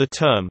Mexico, the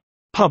term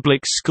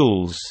public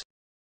schools,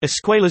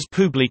 escuelas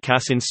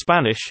públicas in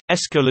Spanish,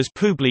 escolas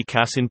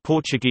públicas in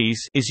Portuguese,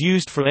 is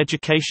used for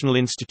educational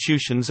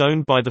institutions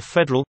owned by the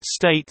federal,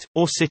 state,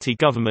 or city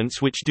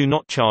governments which do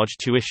not charge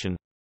tuition.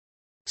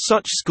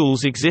 Such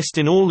schools exist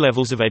in all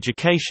levels of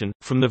education,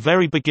 from the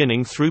very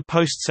beginning through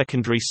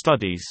post-secondary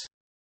studies.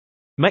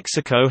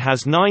 Mexico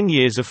has 9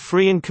 years of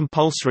free and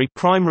compulsory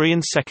primary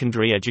and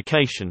secondary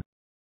education.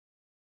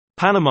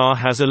 Panama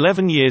has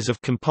 11 years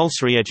of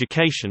compulsory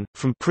education,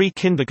 from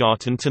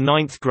pre-kindergarten to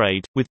ninth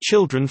grade, with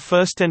children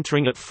first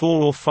entering at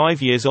 4 or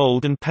 5 years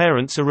old, and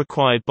parents are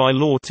required by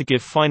law to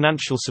give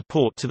financial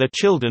support to their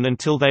children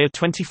until they are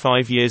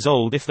 25 years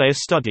old if they are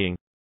studying.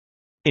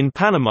 In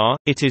Panama,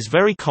 it is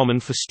very common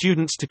for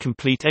students to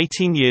complete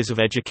 18 years of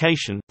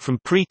education, from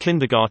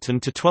pre-kindergarten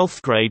to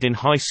 12th grade in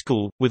high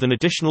school, with an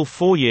additional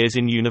 4 years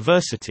in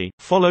university,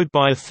 followed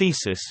by a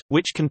thesis,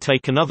 which can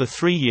take another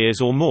 3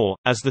 years or more,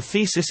 as the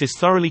thesis is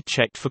thoroughly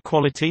checked for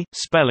quality,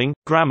 spelling,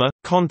 grammar,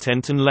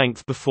 content and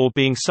length before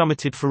being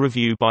submitted for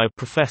review by a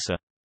professor.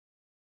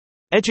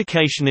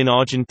 Education in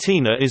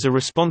Argentina is a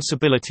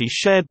responsibility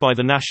shared by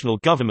the national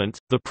government,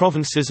 the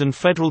provinces and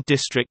federal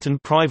district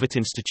and private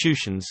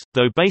institutions,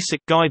 though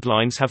basic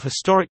guidelines have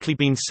historically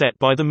been set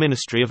by the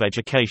Ministry of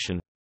Education.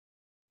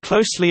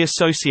 Closely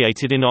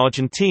associated in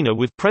Argentina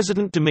with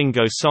President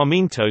Domingo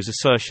Sarmiento's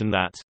assertion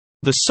that,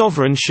 "the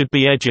sovereign should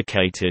be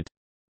educated."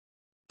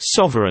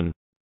 Sovereign,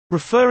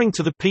 referring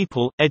to the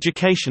people,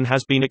 education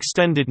has been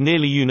extended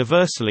nearly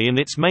universally and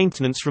its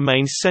maintenance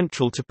remains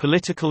central to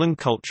political and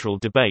cultural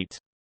debate.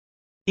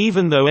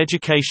 Even though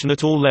education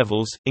at all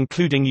levels,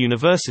 including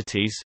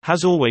universities,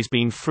 has always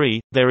been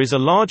free, there is a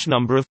large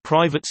number of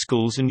private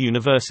schools and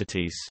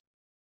universities.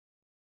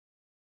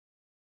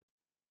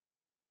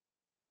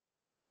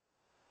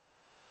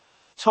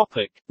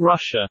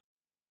 Russia.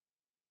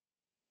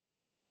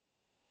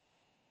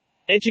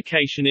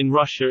 Education in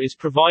Russia is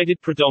provided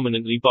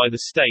predominantly by the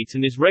state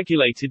and is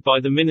regulated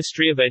by the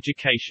Ministry of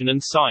Education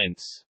and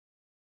Science.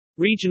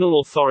 Regional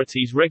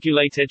authorities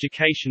regulate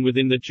education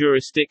within the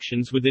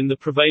jurisdictions within the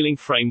prevailing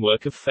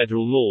framework of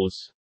federal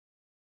laws.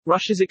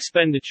 Russia's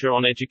expenditure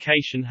on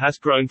education has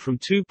grown from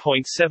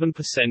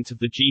 2.7% of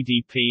the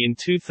GDP in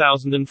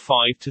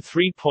 2005 to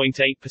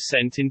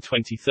 3.8% in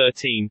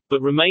 2013,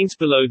 but remains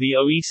below the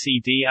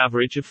OECD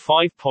average of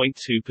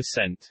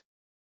 5.2%.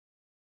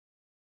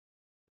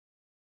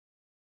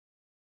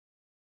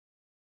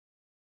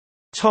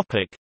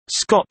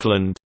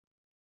 Scotland.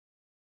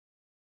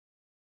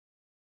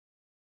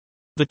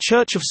 The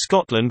Church of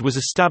Scotland was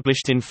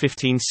established in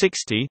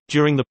 1560,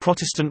 during the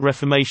Protestant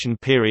Reformation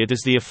period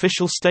as the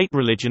official state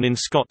religion in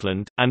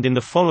Scotland, and in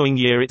the following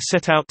year it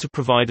set out to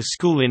provide a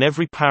school in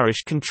every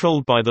parish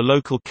controlled by the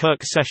local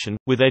kirk session,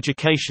 with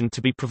education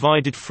to be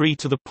provided free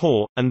to the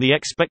poor, and the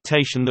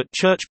expectation that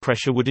church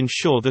pressure would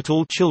ensure that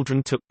all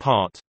children took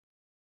part.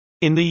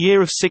 In the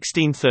year of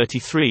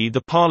 1633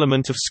 the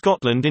Parliament of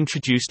Scotland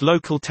introduced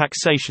local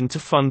taxation to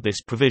fund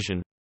this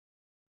provision.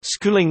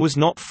 Schooling was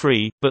not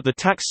free, but the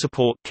tax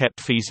support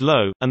kept fees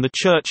low, and the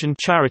church and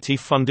charity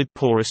funded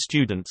poorer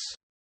students.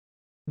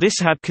 This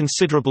had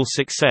considerable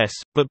success,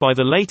 but by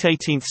the late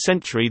 18th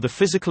century the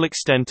physical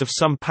extent of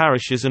some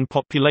parishes and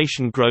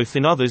population growth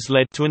in others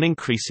led to an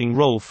increasing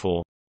role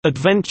for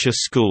adventure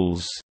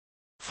schools,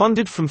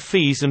 funded from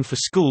fees, and for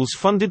schools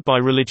funded by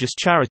religious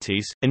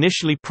charities,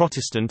 initially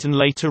Protestant and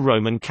later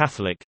Roman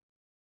Catholic.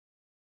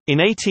 In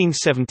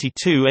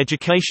 1872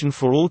 education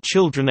for all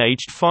children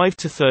aged 5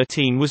 to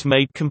 13 was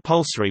made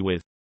compulsory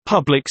with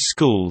 «public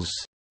schools»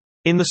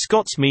 in the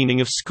Scots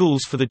meaning of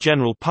schools for the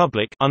general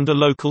public under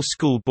local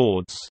school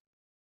boards.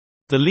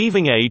 The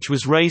leaving age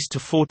was raised to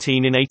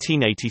 14 in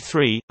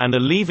 1883, and a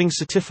leaving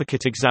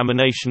certificate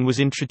examination was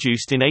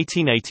introduced in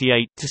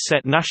 1888 to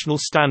set national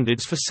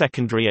standards for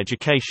secondary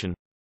education.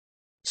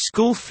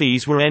 School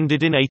fees were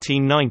ended in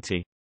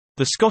 1890.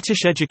 The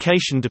Scottish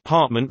Education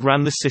Department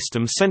ran the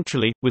system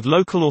centrally, with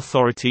local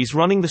authorities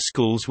running the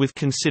schools with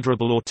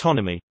considerable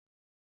autonomy.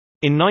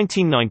 In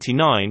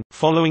 1999,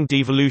 following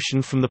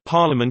devolution from the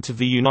Parliament of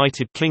the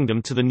United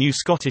Kingdom to the new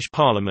Scottish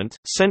Parliament,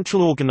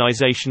 central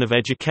organisation of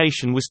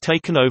education was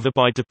taken over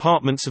by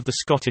departments of the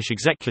Scottish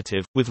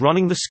Executive, with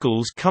running the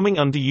schools coming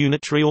under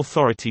unitary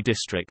authority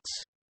districts.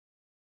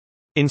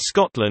 In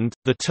Scotland,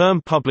 the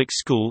term public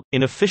school,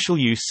 in official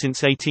use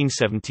since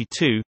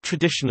 1872,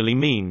 traditionally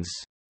means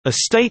a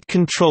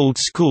state-controlled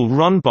school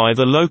run by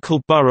the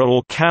local borough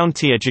or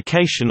county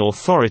education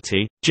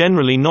authority,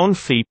 generally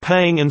non-fee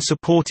paying and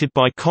supported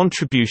by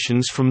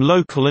contributions from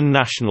local and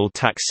national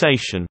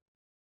taxation.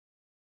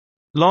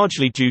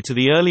 Largely due to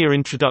the earlier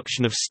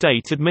introduction of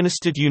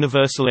state-administered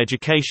universal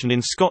education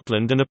in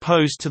Scotland and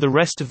opposed to the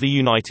rest of the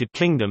United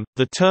Kingdom,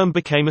 the term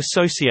became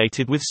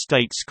associated with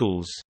state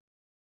schools.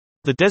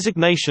 The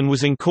designation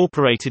was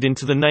incorporated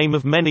into the name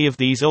of many of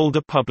these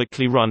older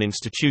publicly run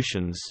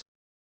institutions.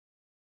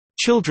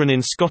 Children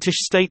in Scottish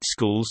state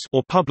schools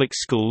or public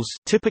schools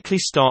typically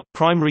start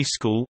primary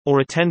school, or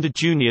attend a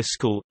junior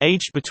school,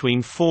 aged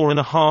between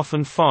 4.5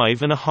 and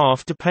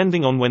 5.5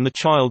 depending on when the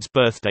child's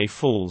birthday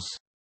falls.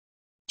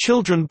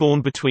 Children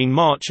born between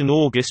March and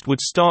August would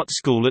start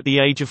school at the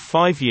age of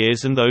 5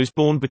 years, and those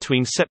born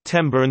between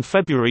September and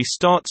February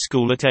start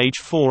school at age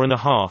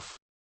 4.5.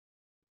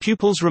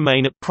 Pupils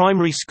remain at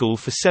primary school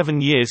for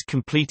 7 years,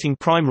 completing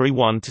primary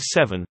 1 to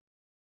 7.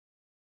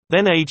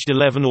 Then aged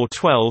 11 or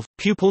 12,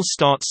 pupils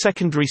start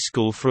secondary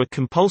school for a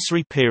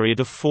compulsory period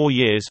of 4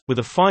 years, with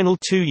a final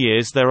 2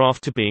 years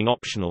thereafter being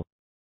optional.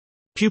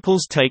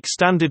 Pupils take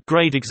standard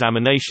grade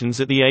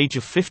examinations at the age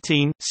of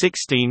 15,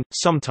 16,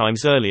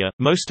 sometimes earlier,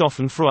 most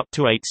often for up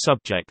to 8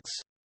 subjects.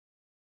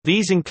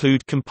 These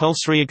include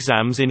compulsory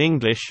exams in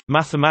English,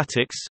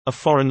 mathematics, a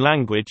foreign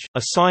language,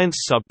 a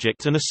science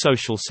subject and a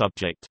social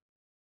subject.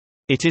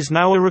 It is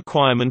now a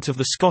requirement of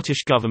the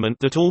Scottish Government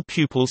that all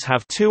pupils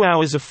have 2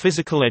 hours of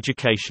physical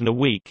education a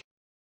week.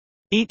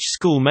 Each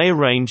school may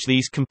arrange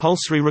these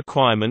compulsory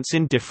requirements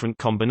in different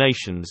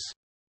combinations.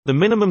 The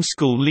minimum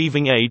school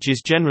leaving age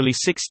is generally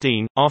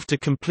 16, after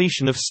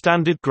completion of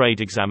standard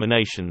grade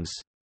examinations.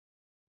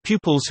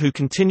 Pupils who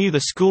continue the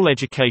school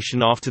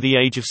education after the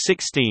age of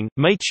 16,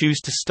 may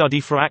choose to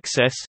study for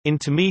access,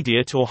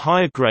 intermediate or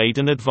higher grade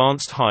and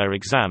advanced higher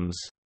exams.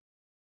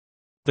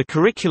 The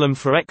Curriculum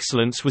for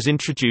Excellence was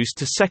introduced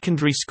to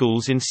secondary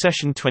schools in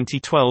session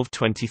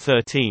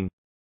 2012-2013.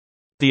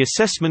 The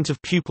assessment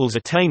of pupils'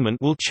 attainment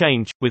will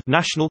change, with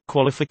national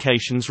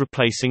qualifications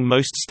replacing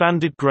most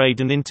standard grade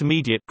and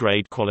intermediate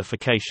grade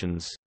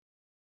qualifications.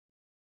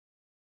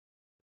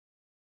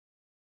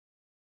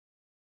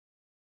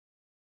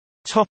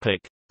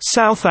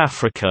 South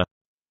Africa.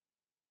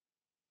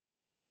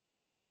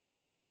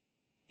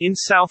 In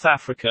South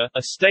Africa,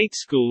 a state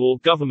school or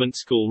government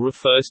school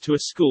refers to a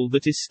school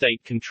that is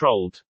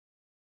state-controlled.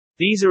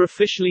 These are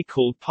officially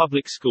called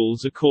public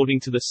schools according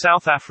to the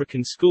South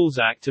African Schools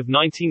Act of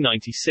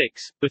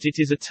 1996, but it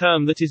is a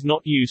term that is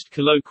not used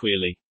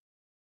colloquially.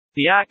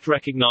 The Act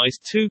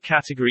recognized 2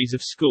 categories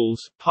of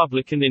schools,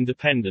 public and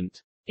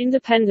independent.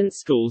 Independent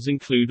schools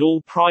include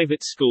all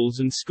private schools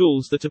and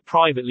schools that are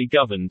privately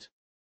governed.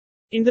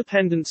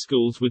 Independent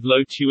schools with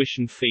low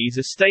tuition fees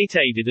are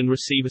state-aided and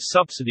receive a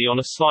subsidy on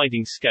a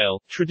sliding scale.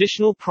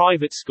 Traditional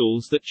private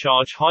schools that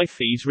charge high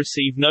fees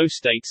receive no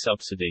state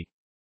subsidy.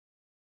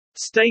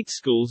 State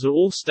schools are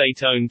all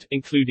state-owned,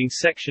 including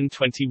Section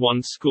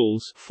 21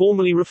 schools,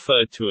 formerly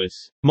referred to as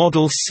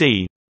Model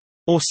C,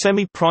 or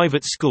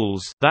semi-private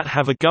schools, that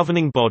have a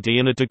governing body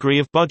and a degree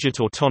of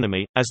budget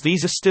autonomy, as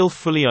these are still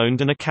fully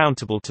owned and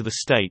accountable to the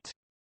state.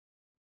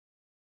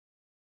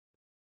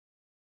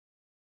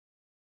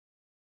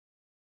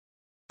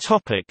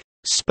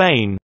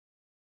 Spain.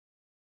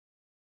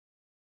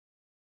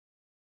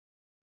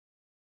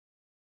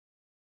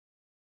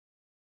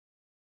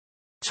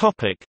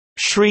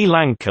 Sri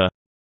Lanka.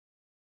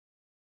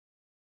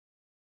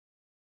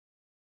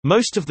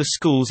 Most of the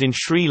schools in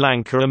Sri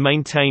Lanka are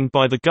maintained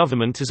by the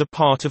government as a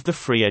part of the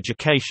free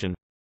education.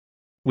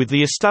 With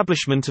the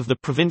establishment of the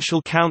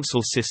provincial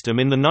council system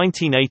in the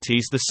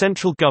 1980s, the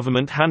central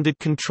government handed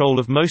control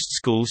of most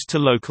schools to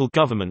local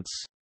governments.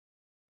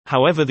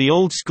 However, the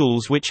old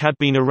schools which had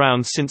been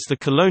around since the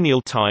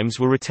colonial times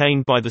were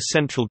retained by the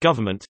central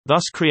government,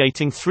 thus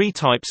creating 3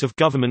 types of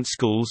government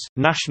schools: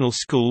 national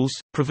schools,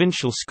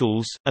 provincial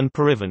schools, and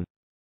Parivan.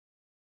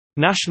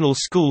 National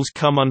schools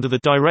come under the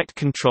direct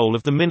control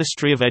of the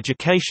Ministry of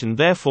Education,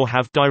 therefore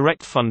have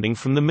direct funding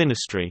from the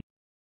ministry.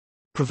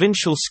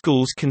 Provincial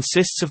schools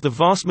consists of the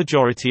vast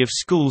majority of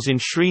schools in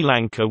Sri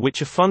Lanka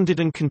which are funded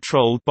and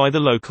controlled by the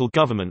local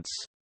governments.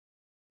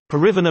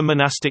 Parivan, a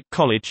monastic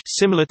college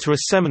similar to a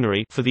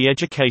seminary for the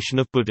education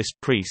of Buddhist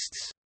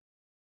priests.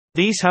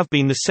 These have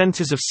been the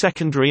centers of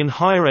secondary and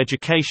higher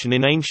education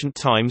in ancient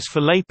times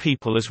for lay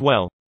people as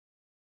well.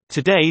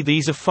 Today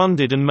these are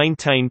funded and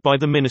maintained by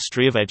the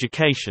Ministry of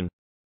Education.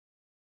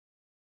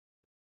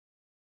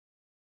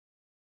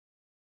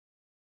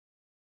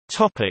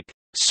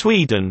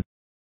 Sweden.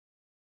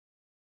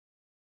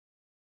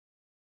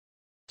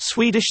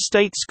 Swedish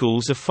state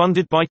schools are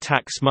funded by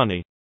tax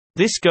money.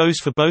 This goes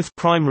for both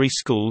primary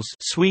schools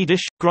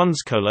Swedish,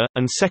 grundskola,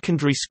 and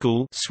secondary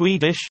school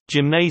Swedish,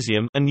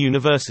 gymnasium, and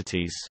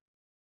universities.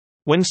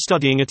 When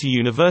studying at a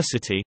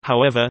university,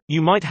 however,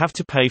 you might have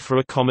to pay for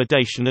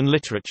accommodation and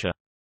literature.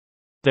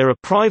 There are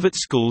private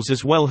schools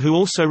as well who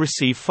also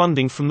receive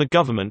funding from the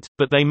government,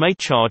 but they may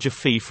charge a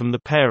fee from the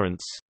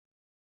parents.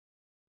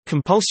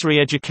 Compulsory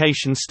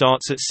education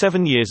starts at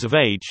 7 years of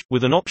age,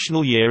 with an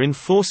optional year in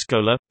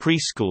förskola,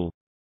 preschool.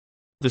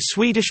 The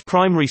Swedish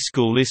primary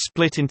school is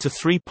split into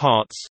 3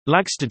 parts: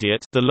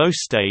 lagstadiet, the low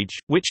stage,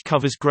 which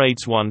covers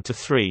grades 1 to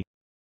 3.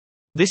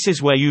 This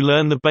is where you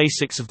learn the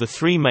basics of the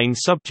 3 main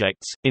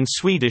subjects, in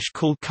Swedish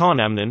called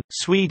kärnämnen,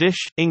 Swedish,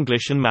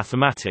 English and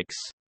mathematics.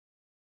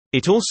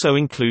 It also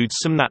includes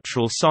some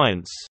natural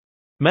science.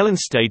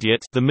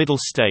 Mellanstadiet, the middle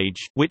stage,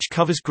 which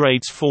covers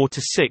grades 4 to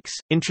 6,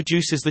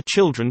 introduces the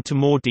children to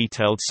more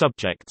detailed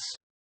subjects.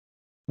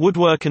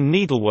 Woodwork and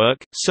needlework,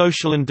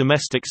 social and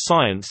domestic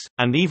science,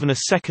 and even a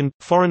second,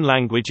 foreign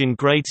language in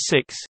grade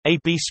 6, a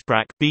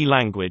B-Sprach B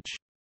language.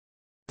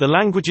 The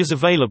languages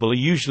available are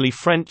usually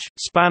French,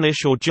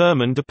 Spanish or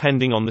German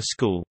depending on the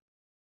school.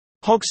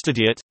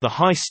 Högstadiet, the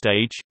high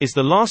stage, is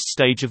the last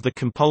stage of the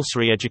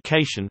compulsory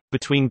education,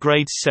 between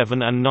grades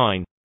 7 and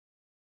 9.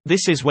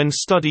 This is when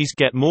studies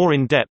get more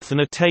in-depth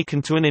and are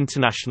taken to an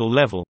international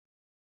level.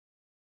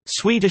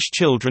 Swedish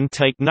children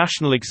take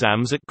national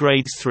exams at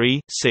grades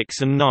 3,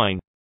 6 and 9.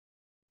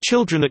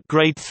 Children at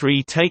grade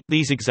 3 take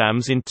these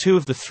exams in 2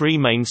 of the 3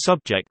 main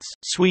subjects,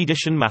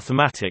 Swedish and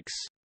mathematics.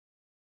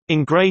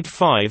 In grade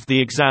 5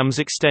 the exams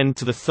extend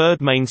to the third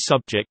main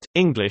subject,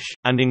 English,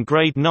 and in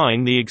grade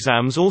 9 the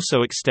exams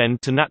also extend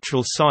to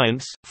natural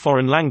science,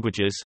 foreign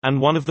languages,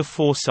 and one of the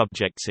 4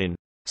 subjects in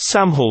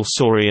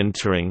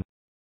Samhällsorientering: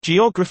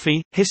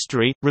 geography,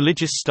 history,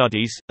 religious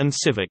studies, and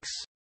civics.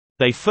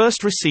 They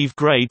first receive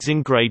grades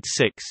in grade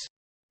 6.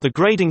 The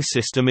grading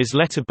system is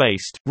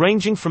letter-based,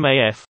 ranging from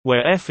AF,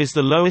 where F is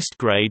the lowest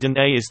grade and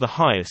A is the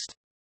highest.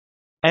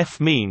 F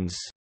means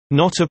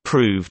not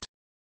approved,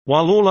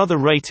 while all other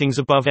ratings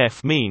above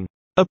F mean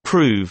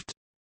approved.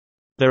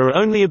 There are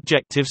only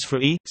objectives for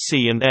E,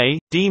 C and A.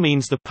 D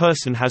means the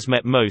person has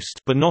met most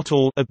but not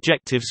all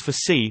objectives for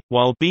C,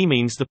 while B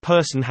means the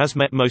person has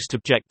met most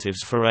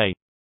objectives for A.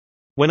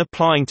 When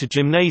applying to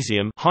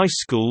gymnasium, high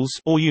schools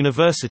or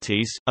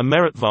universities, a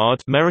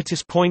meritvärde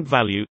meritus point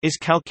value is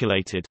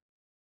calculated.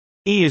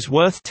 E is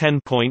worth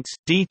 10 points,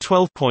 D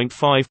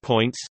 12.5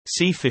 points,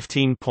 C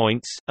 15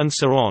 points, and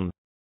so on.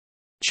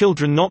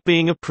 Children not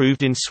being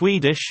approved in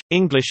Swedish,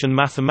 English and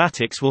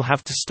mathematics will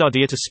have to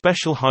study at a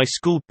special high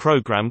school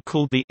program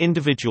called the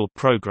individual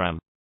program.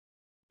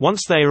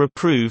 Once they are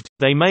approved,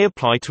 they may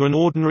apply to an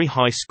ordinary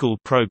high school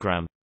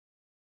program.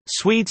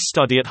 Swedes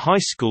study at high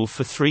school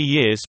for 3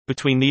 years,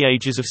 between the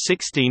ages of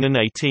 16 and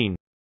 18.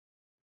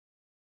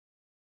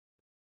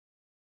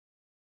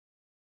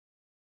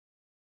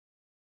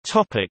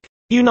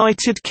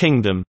 United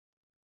Kingdom.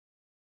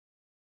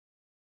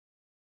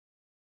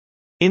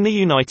 In the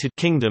United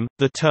Kingdom,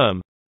 the term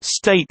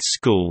state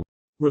school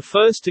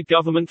refers to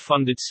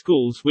government-funded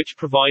schools which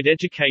provide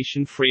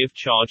education free of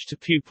charge to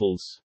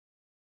pupils.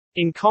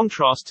 In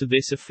contrast to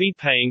this are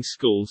fee-paying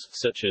schools,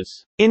 such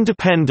as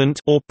independent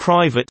or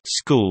private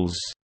schools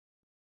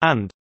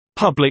and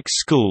public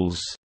schools.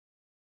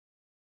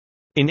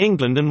 In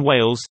England and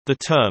Wales, the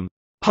term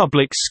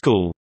public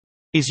school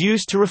is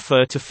used to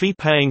refer to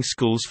fee-paying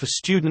schools for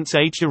students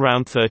aged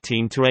around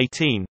 13 to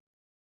 18.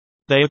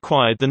 They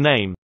acquired the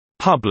name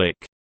public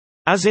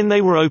as in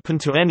they were open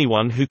to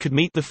anyone who could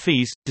meet the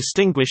fees,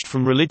 distinguished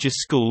from religious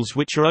schools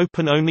which are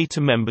open only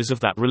to members of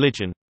that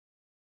religion.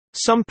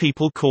 Some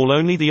people call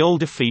only the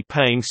older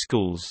fee-paying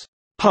schools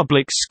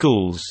public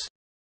schools,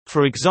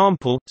 for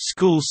example,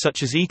 schools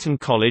such as Eton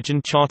College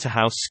and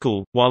Charterhouse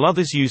School, while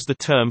others use the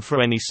term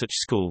for any such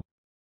school.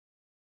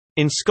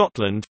 In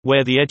Scotland,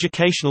 where the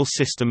educational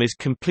system is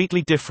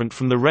completely different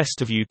from the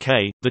rest of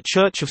UK, the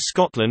Church of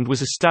Scotland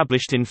was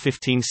established in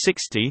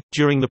 1560,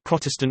 during the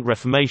Protestant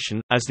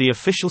Reformation, as the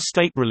official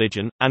state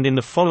religion, and in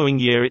the following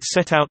year it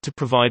set out to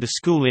provide a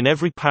school in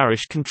every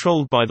parish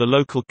controlled by the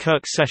local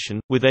kirk session,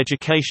 with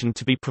education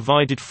to be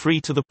provided free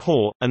to the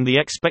poor, and the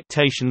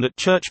expectation that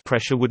church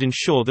pressure would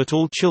ensure that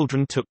all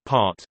children took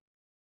part.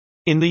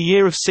 In the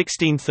year of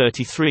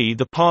 1633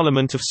 the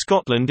Parliament of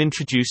Scotland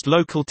introduced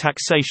local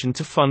taxation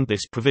to fund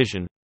this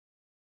provision.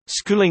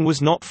 Schooling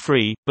was not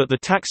free, but the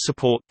tax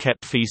support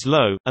kept fees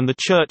low, and the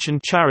church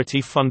and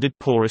charity funded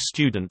poorer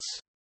students.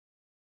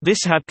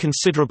 This had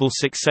considerable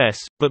success,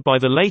 but by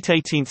the late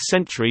 18th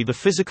century the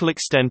physical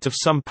extent of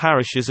some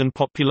parishes and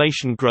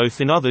population growth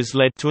in others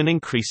led to an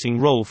increasing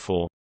role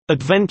for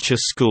adventure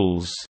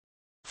schools,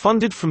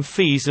 funded from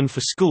fees, and for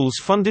schools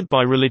funded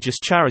by religious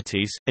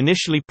charities,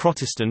 initially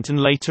Protestant and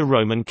later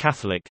Roman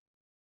Catholic.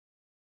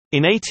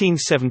 In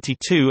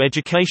 1872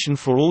 education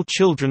for all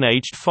children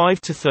aged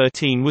 5 to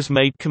 13 was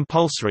made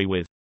compulsory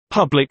with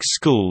public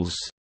schools,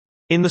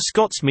 in the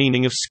Scots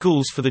meaning of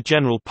schools for the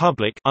general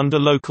public, under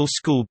local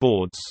school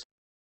boards.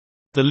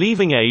 The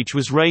leaving age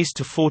was raised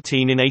to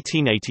 14 in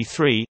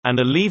 1883, and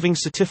a leaving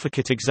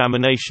certificate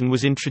examination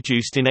was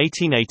introduced in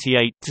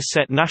 1888 to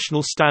set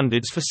national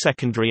standards for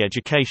secondary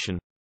education.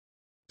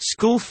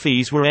 School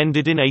fees were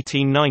ended in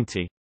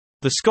 1890.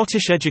 The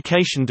Scottish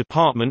Education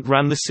Department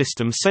ran the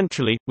system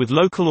centrally, with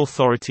local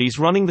authorities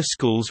running the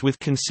schools with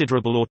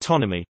considerable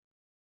autonomy.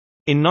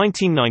 In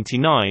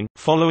 1999,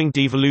 following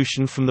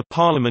devolution from the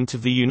Parliament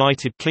of the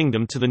United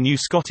Kingdom to the new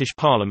Scottish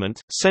Parliament,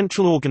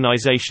 central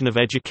organisation of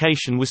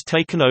education was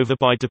taken over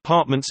by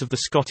departments of the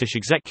Scottish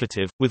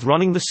Executive, with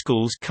running the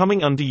schools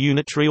coming under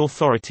unitary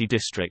authority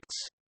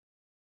districts.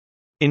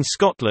 In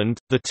Scotland,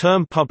 the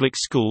term public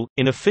school,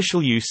 in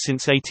official use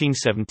since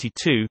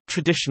 1872,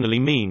 traditionally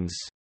means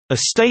a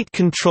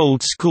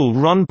state-controlled school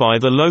run by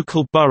the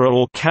local borough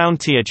or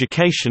county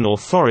education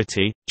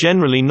authority,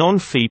 generally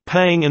non-fee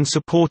paying and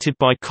supported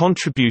by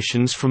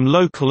contributions from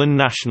local and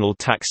national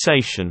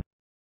taxation.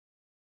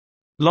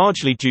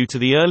 Largely due to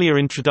the earlier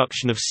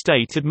introduction of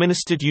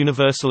state-administered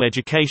universal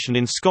education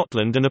in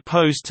Scotland and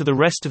opposed to the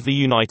rest of the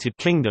United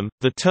Kingdom,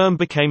 the term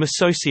became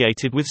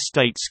associated with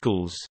state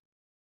schools.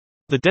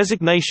 The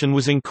designation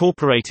was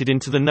incorporated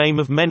into the name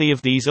of many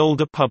of these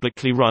older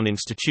publicly run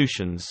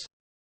institutions.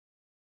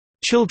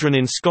 Children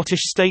in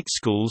Scottish state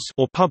schools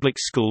or public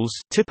schools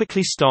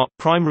typically start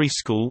primary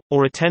school,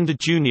 or attend a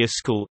junior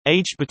school,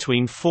 aged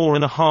between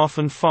 4.5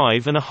 and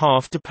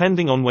 5.5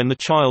 depending on when the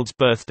child's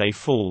birthday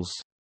falls.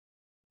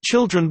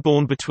 Children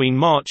born between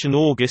March and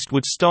August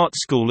would start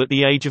school at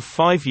the age of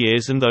 5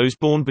 years, and those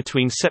born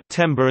between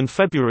September and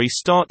February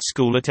start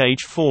school at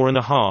age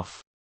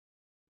 4.5.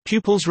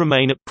 Pupils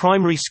remain at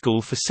primary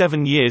school for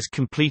 7 years,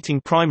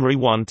 completing primary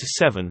 1 to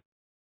 7.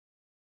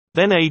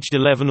 Then aged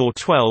 11 or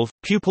 12,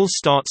 pupils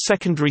start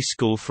secondary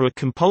school for a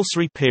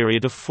compulsory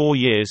period of 4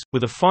 years,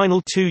 with a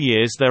final 2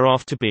 years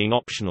thereafter being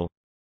optional.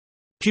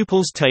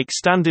 Pupils take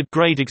standard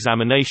grade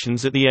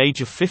examinations at the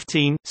age of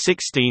 15,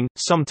 16,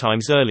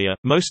 sometimes earlier,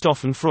 most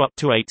often for up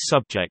to 8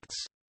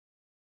 subjects.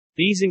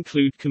 These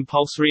include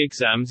compulsory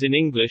exams in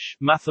English,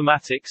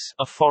 mathematics,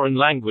 a foreign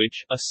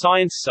language, a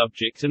science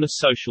subject and a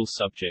social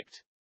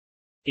subject.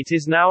 It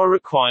is now a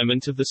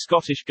requirement of the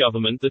Scottish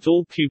Government that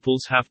all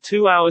pupils have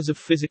 2 hours of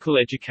physical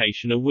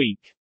education a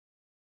week.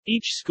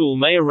 Each school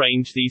may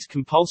arrange these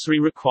compulsory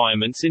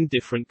requirements in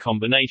different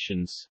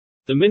combinations.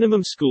 The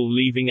minimum school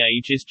leaving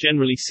age is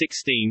generally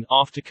 16,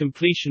 after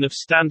completion of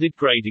standard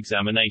grade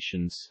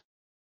examinations.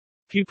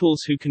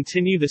 Pupils who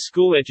continue the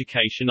school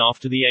education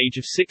after the age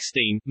of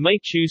 16, may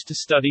choose to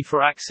study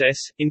for access,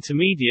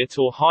 intermediate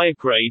or higher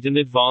grade and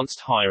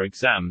advanced higher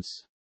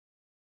exams.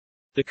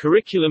 The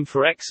Curriculum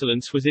for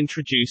Excellence was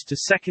introduced to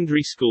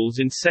secondary schools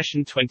in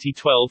session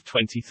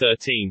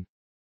 2012-2013.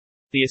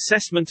 The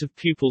assessment of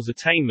pupils'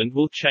 attainment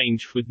will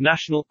change, with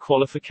national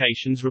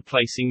qualifications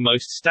replacing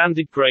most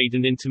standard grade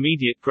and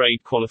intermediate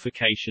grade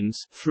qualifications.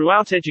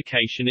 Throughout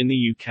education in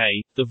the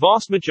UK, the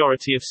vast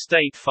majority of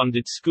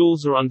state-funded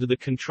schools are under the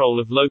control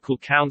of local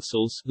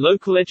councils,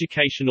 local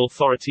education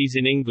authorities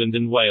in England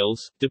and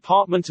Wales,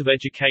 Department of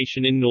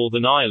Education in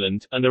Northern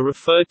Ireland, and are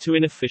referred to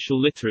in official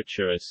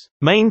literature as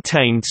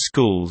maintained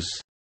schools.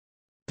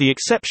 The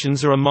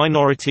exceptions are a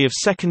minority of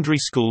secondary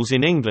schools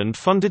in England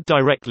funded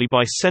directly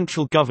by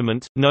central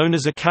government, known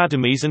as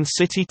academies and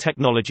city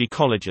technology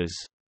colleges.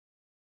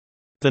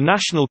 The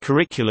national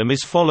curriculum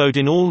is followed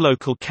in all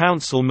local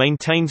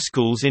council-maintained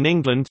schools in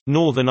England,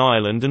 Northern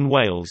Ireland and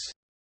Wales.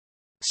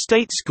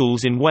 State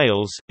schools in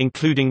Wales,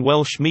 including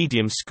Welsh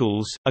medium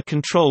schools, are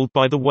controlled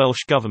by the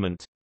Welsh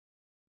Government.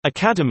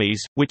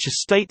 Academies, which are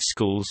state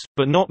schools,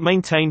 but not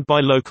maintained by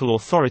local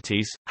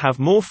authorities, have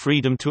more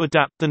freedom to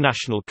adapt the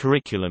national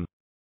curriculum.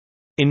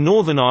 In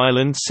Northern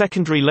Ireland,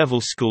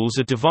 secondary-level schools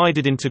are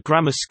divided into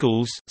grammar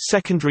schools,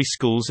 secondary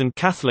schools and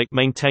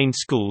Catholic-maintained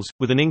schools,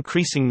 with an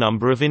increasing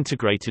number of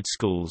integrated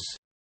schools.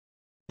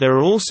 There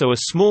are also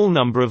a small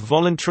number of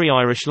voluntary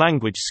Irish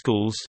language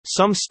schools.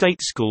 Some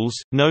state schools,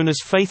 known as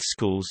faith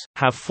schools,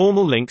 have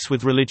formal links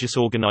with religious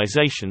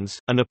organizations,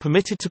 and are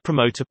permitted to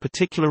promote a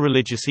particular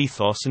religious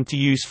ethos and to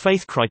use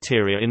faith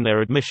criteria in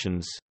their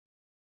admissions.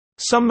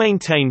 Some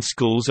maintained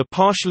schools are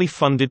partially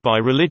funded by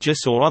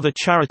religious or other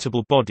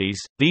charitable bodies.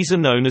 These are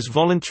known as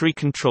voluntary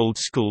controlled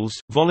schools,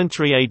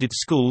 voluntary aided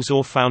schools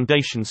or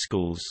foundation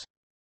schools.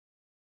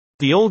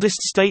 The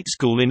oldest state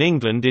school in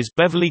England is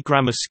Beverley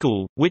Grammar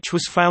School, which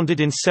was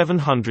founded in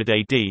 700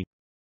 AD.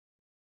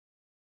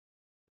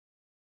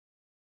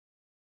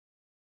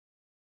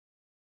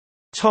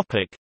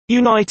 Topic: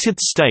 United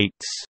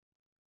States.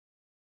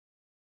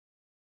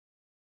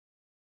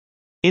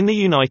 In the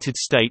United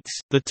States,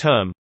 the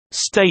term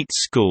state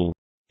school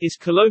is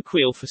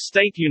colloquial for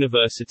state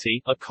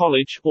university, a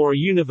college, or a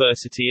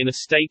university in a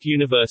state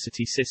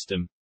university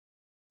system.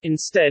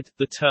 Instead,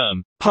 the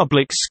term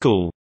public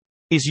school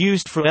is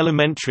used for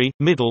elementary,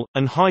 middle,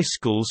 and high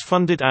schools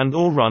funded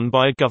and/or run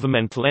by a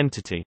governmental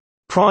entity.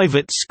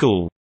 Private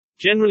school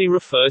generally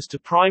refers to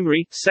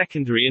primary,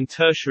 secondary and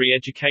tertiary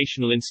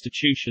educational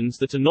institutions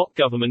that are not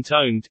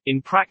government-owned.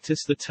 In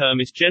practice, the term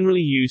is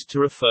generally used to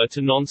refer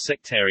to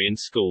non-sectarian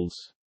schools.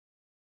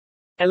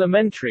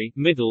 Elementary,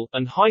 middle,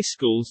 and high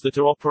schools that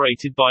are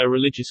operated by a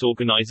religious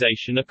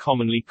organization are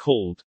commonly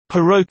called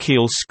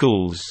parochial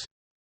schools,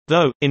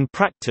 though, in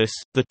practice,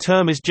 the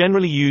term is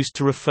generally used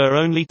to refer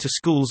only to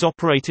schools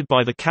operated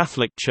by the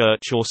Catholic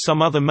Church or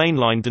some other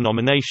mainline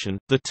denomination.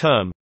 The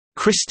term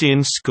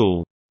Christian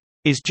school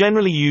is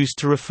generally used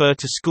to refer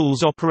to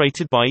schools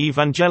operated by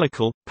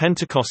evangelical,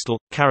 Pentecostal,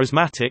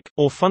 charismatic,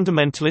 or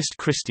fundamentalist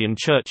Christian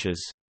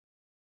churches.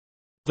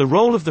 The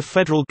role of the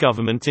federal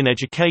government in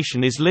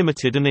education is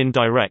limited and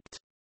indirect.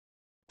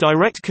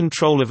 Direct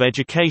control of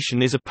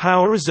education is a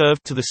power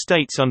reserved to the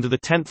states under the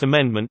 10th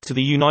Amendment to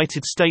the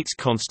United States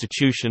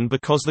Constitution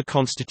because the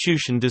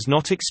Constitution does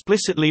not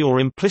explicitly or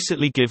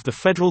implicitly give the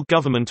federal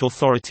government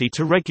authority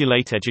to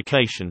regulate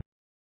education.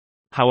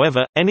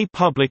 However, any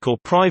public or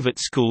private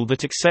school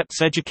that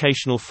accepts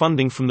educational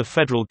funding from the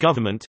federal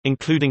government,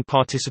 including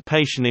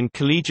participation in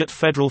collegiate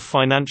federal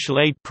financial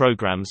aid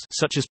programs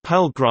such as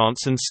Pell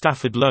Grants and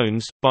Stafford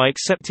Loans, by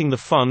accepting the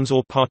funds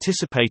or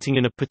participating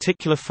in a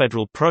particular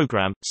federal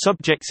program,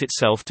 subjects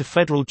itself to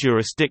federal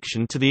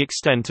jurisdiction to the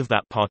extent of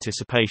that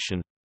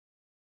participation.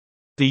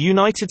 The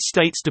United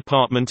States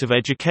Department of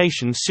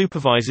Education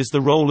supervises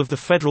the role of the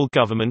federal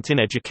government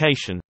in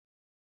education.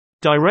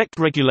 Direct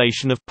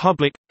regulation of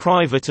public,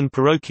 private and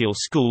parochial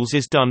schools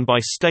is done by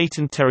state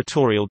and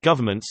territorial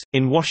governments,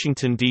 in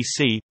Washington,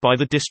 D.C., by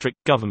the district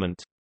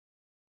government.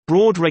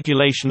 Broad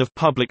regulation of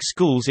public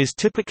schools is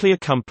typically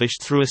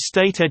accomplished through a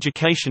state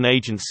education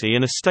agency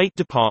and a state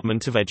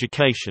department of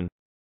education.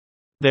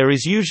 There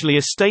is usually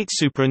a state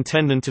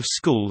superintendent of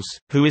schools,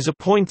 who is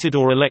appointed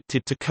or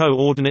elected to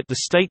coordinate the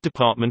State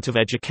Department of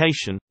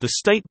Education, the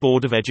State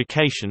Board of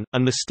Education,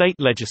 and the state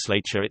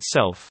legislature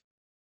itself.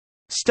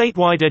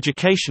 Statewide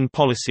education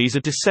policies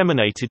are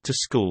disseminated to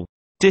school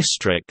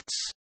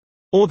districts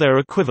or their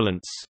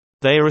equivalents.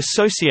 They are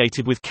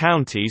associated with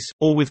counties,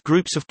 or with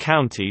groups of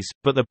counties,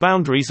 but the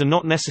boundaries are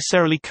not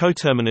necessarily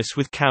coterminous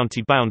with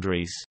county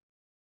boundaries.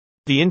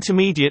 The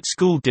intermediate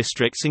school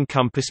districts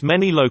encompass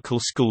many local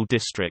school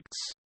districts.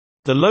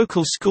 The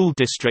local school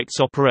districts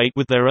operate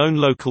with their own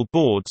local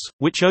boards,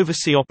 which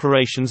oversee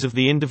operations of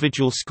the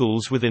individual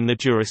schools within the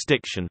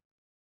jurisdiction.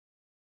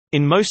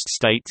 In most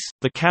states,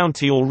 the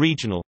county or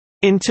regional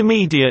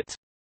intermediate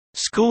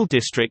school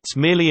districts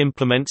merely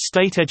implement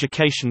state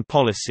education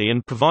policy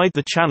and provide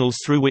the channels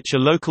through which a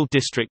local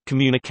district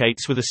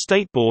communicates with a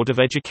state board of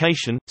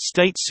education,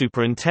 state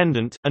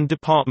superintendent, and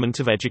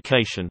Department of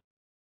Education.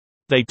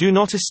 They do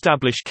not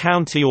establish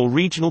county or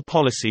regional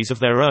policies of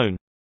their own.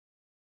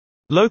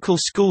 Local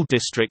school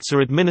districts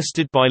are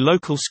administered by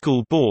local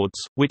school boards,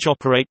 which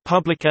operate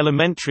public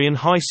elementary and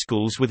high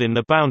schools within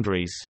the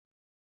boundaries.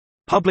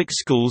 Public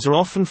schools are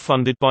often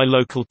funded by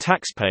local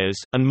taxpayers,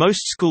 and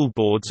most school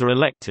boards are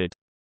elected.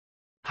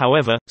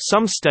 However,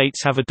 some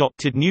states have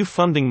adopted new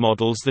funding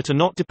models that are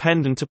not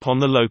dependent upon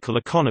the local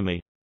economy.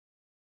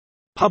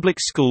 Public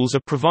schools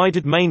are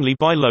provided mainly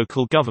by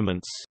local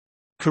governments.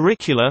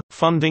 Curricula,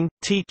 funding,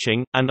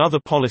 teaching, and other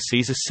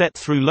policies are set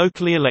through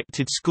locally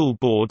elected school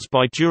boards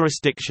by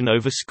jurisdiction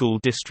over school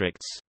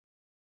districts.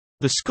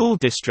 The school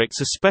districts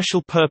are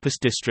special-purpose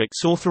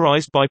districts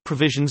authorized by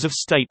provisions of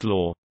state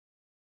law.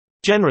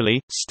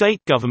 Generally,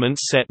 state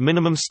governments set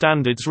minimum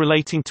standards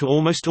relating to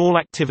almost all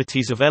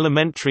activities of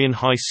elementary and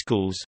high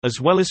schools,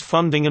 as well as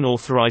funding and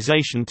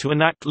authorization to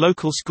enact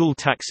local school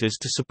taxes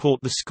to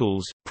support the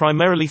schools,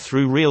 primarily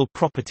through real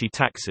property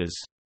taxes.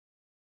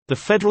 The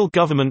federal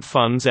government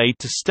funds aid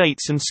to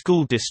states and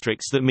school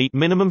districts that meet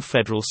minimum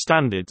federal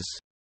standards.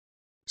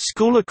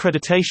 School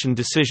accreditation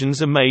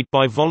decisions are made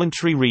by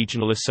voluntary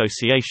regional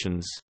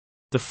associations.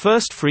 The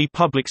first free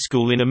public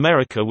school in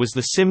America was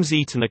the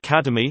Sims-Eaton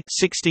Academy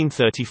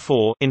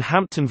 1634 in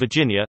Hampton,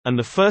 Virginia, and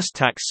the first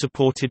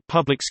tax-supported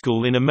public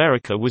school in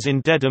America was in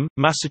Dedham,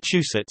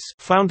 Massachusetts,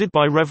 founded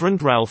by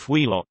Reverend Ralph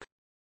Wheelock.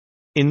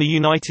 In the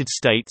United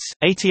States,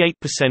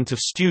 88% of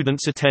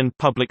students attend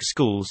public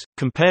schools,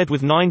 compared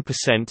with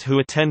 9% who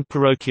attend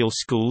parochial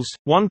schools,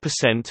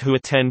 1% who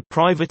attend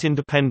private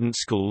independent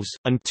schools,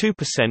 and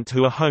 2%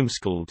 who are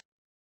homeschooled.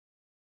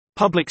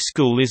 Public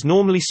school is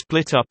normally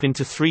split up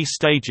into 3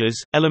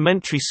 stages: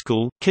 elementary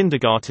school,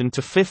 kindergarten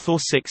to 5th or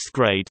 6th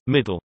grade,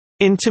 middle,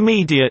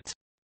 intermediate,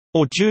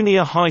 or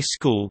junior high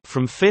school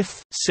from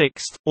 5th,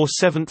 6th, or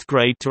 7th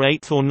grade to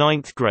 8th or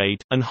 9th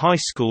grade, and high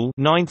school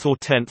 9th or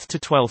 10th to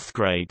 12th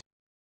grade.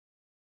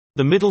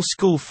 The middle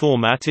school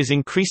format is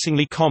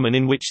increasingly common,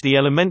 in which the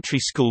elementary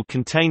school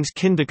contains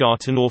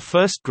kindergarten or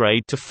 1st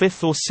grade to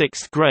 5th or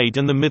 6th grade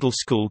and the middle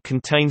school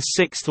contains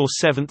 6th or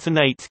 7th and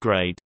 8th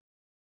grade.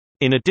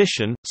 In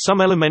addition,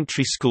 some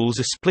elementary schools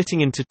are splitting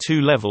into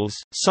 2 levels,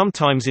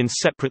 sometimes in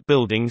separate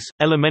buildings: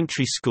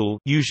 elementary school,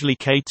 usually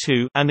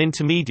K2, and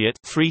intermediate,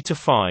 3 to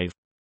 5.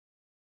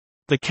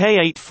 The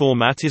K-8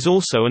 format is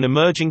also an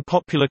emerging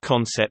popular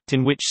concept,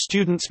 in which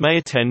students may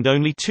attend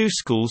only 2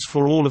 schools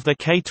for all of their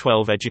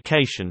K-12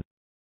 education.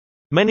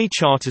 Many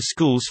charter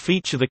schools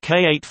feature the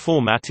K-8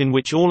 format, in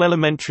which all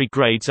elementary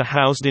grades are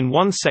housed in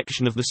one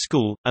section of the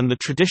school, and the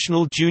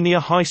traditional junior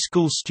high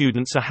school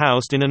students are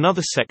housed in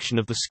another section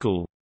of the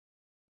school.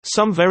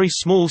 Some very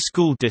small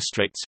school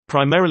districts,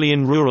 primarily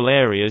in rural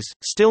areas,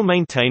 still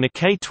maintain a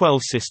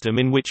K-12 system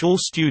in which all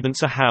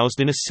students are housed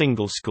in a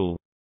single school.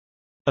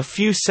 A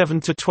few 7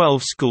 to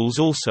 12 schools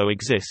also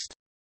exist.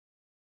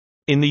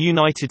 In the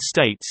United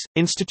States,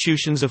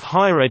 institutions of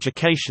higher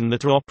education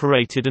that are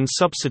operated and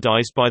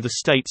subsidized by the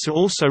states are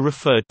also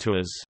referred to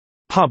as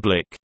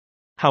public.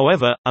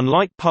 However,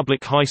 unlike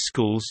public high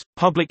schools,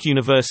 public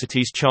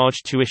universities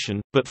charge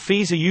tuition, but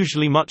fees are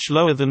usually much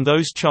lower than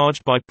those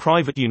charged by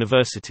private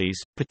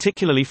universities,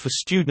 particularly for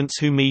students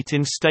who meet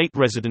in-state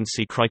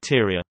residency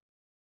criteria.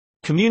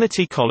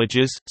 Community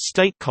colleges,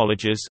 state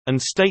colleges,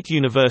 and state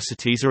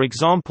universities are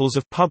examples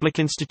of public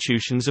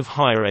institutions of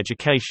higher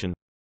education.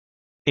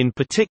 In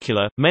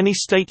particular, many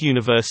state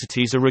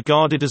universities are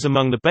regarded as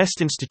among the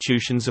best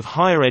institutions of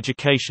higher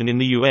education in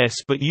the U.S.,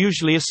 but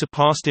usually are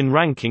surpassed in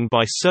ranking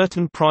by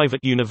certain private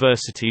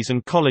universities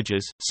and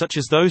colleges, such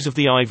as those of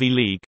the Ivy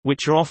League,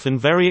 which are often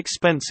very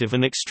expensive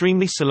and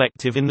extremely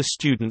selective in the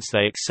students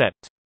they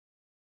accept.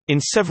 In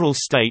several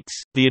states,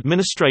 the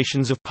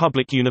administrations of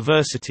public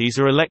universities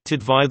are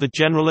elected via the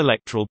general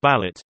electoral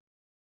ballot.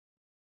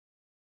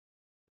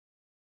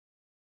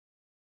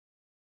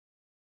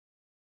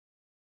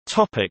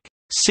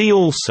 See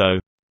also: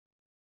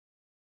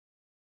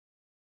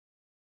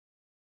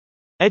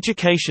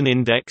 Education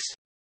Index,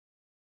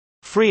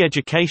 Free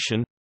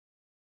education,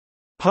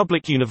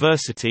 Public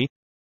university.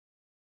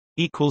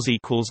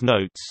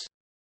 Notes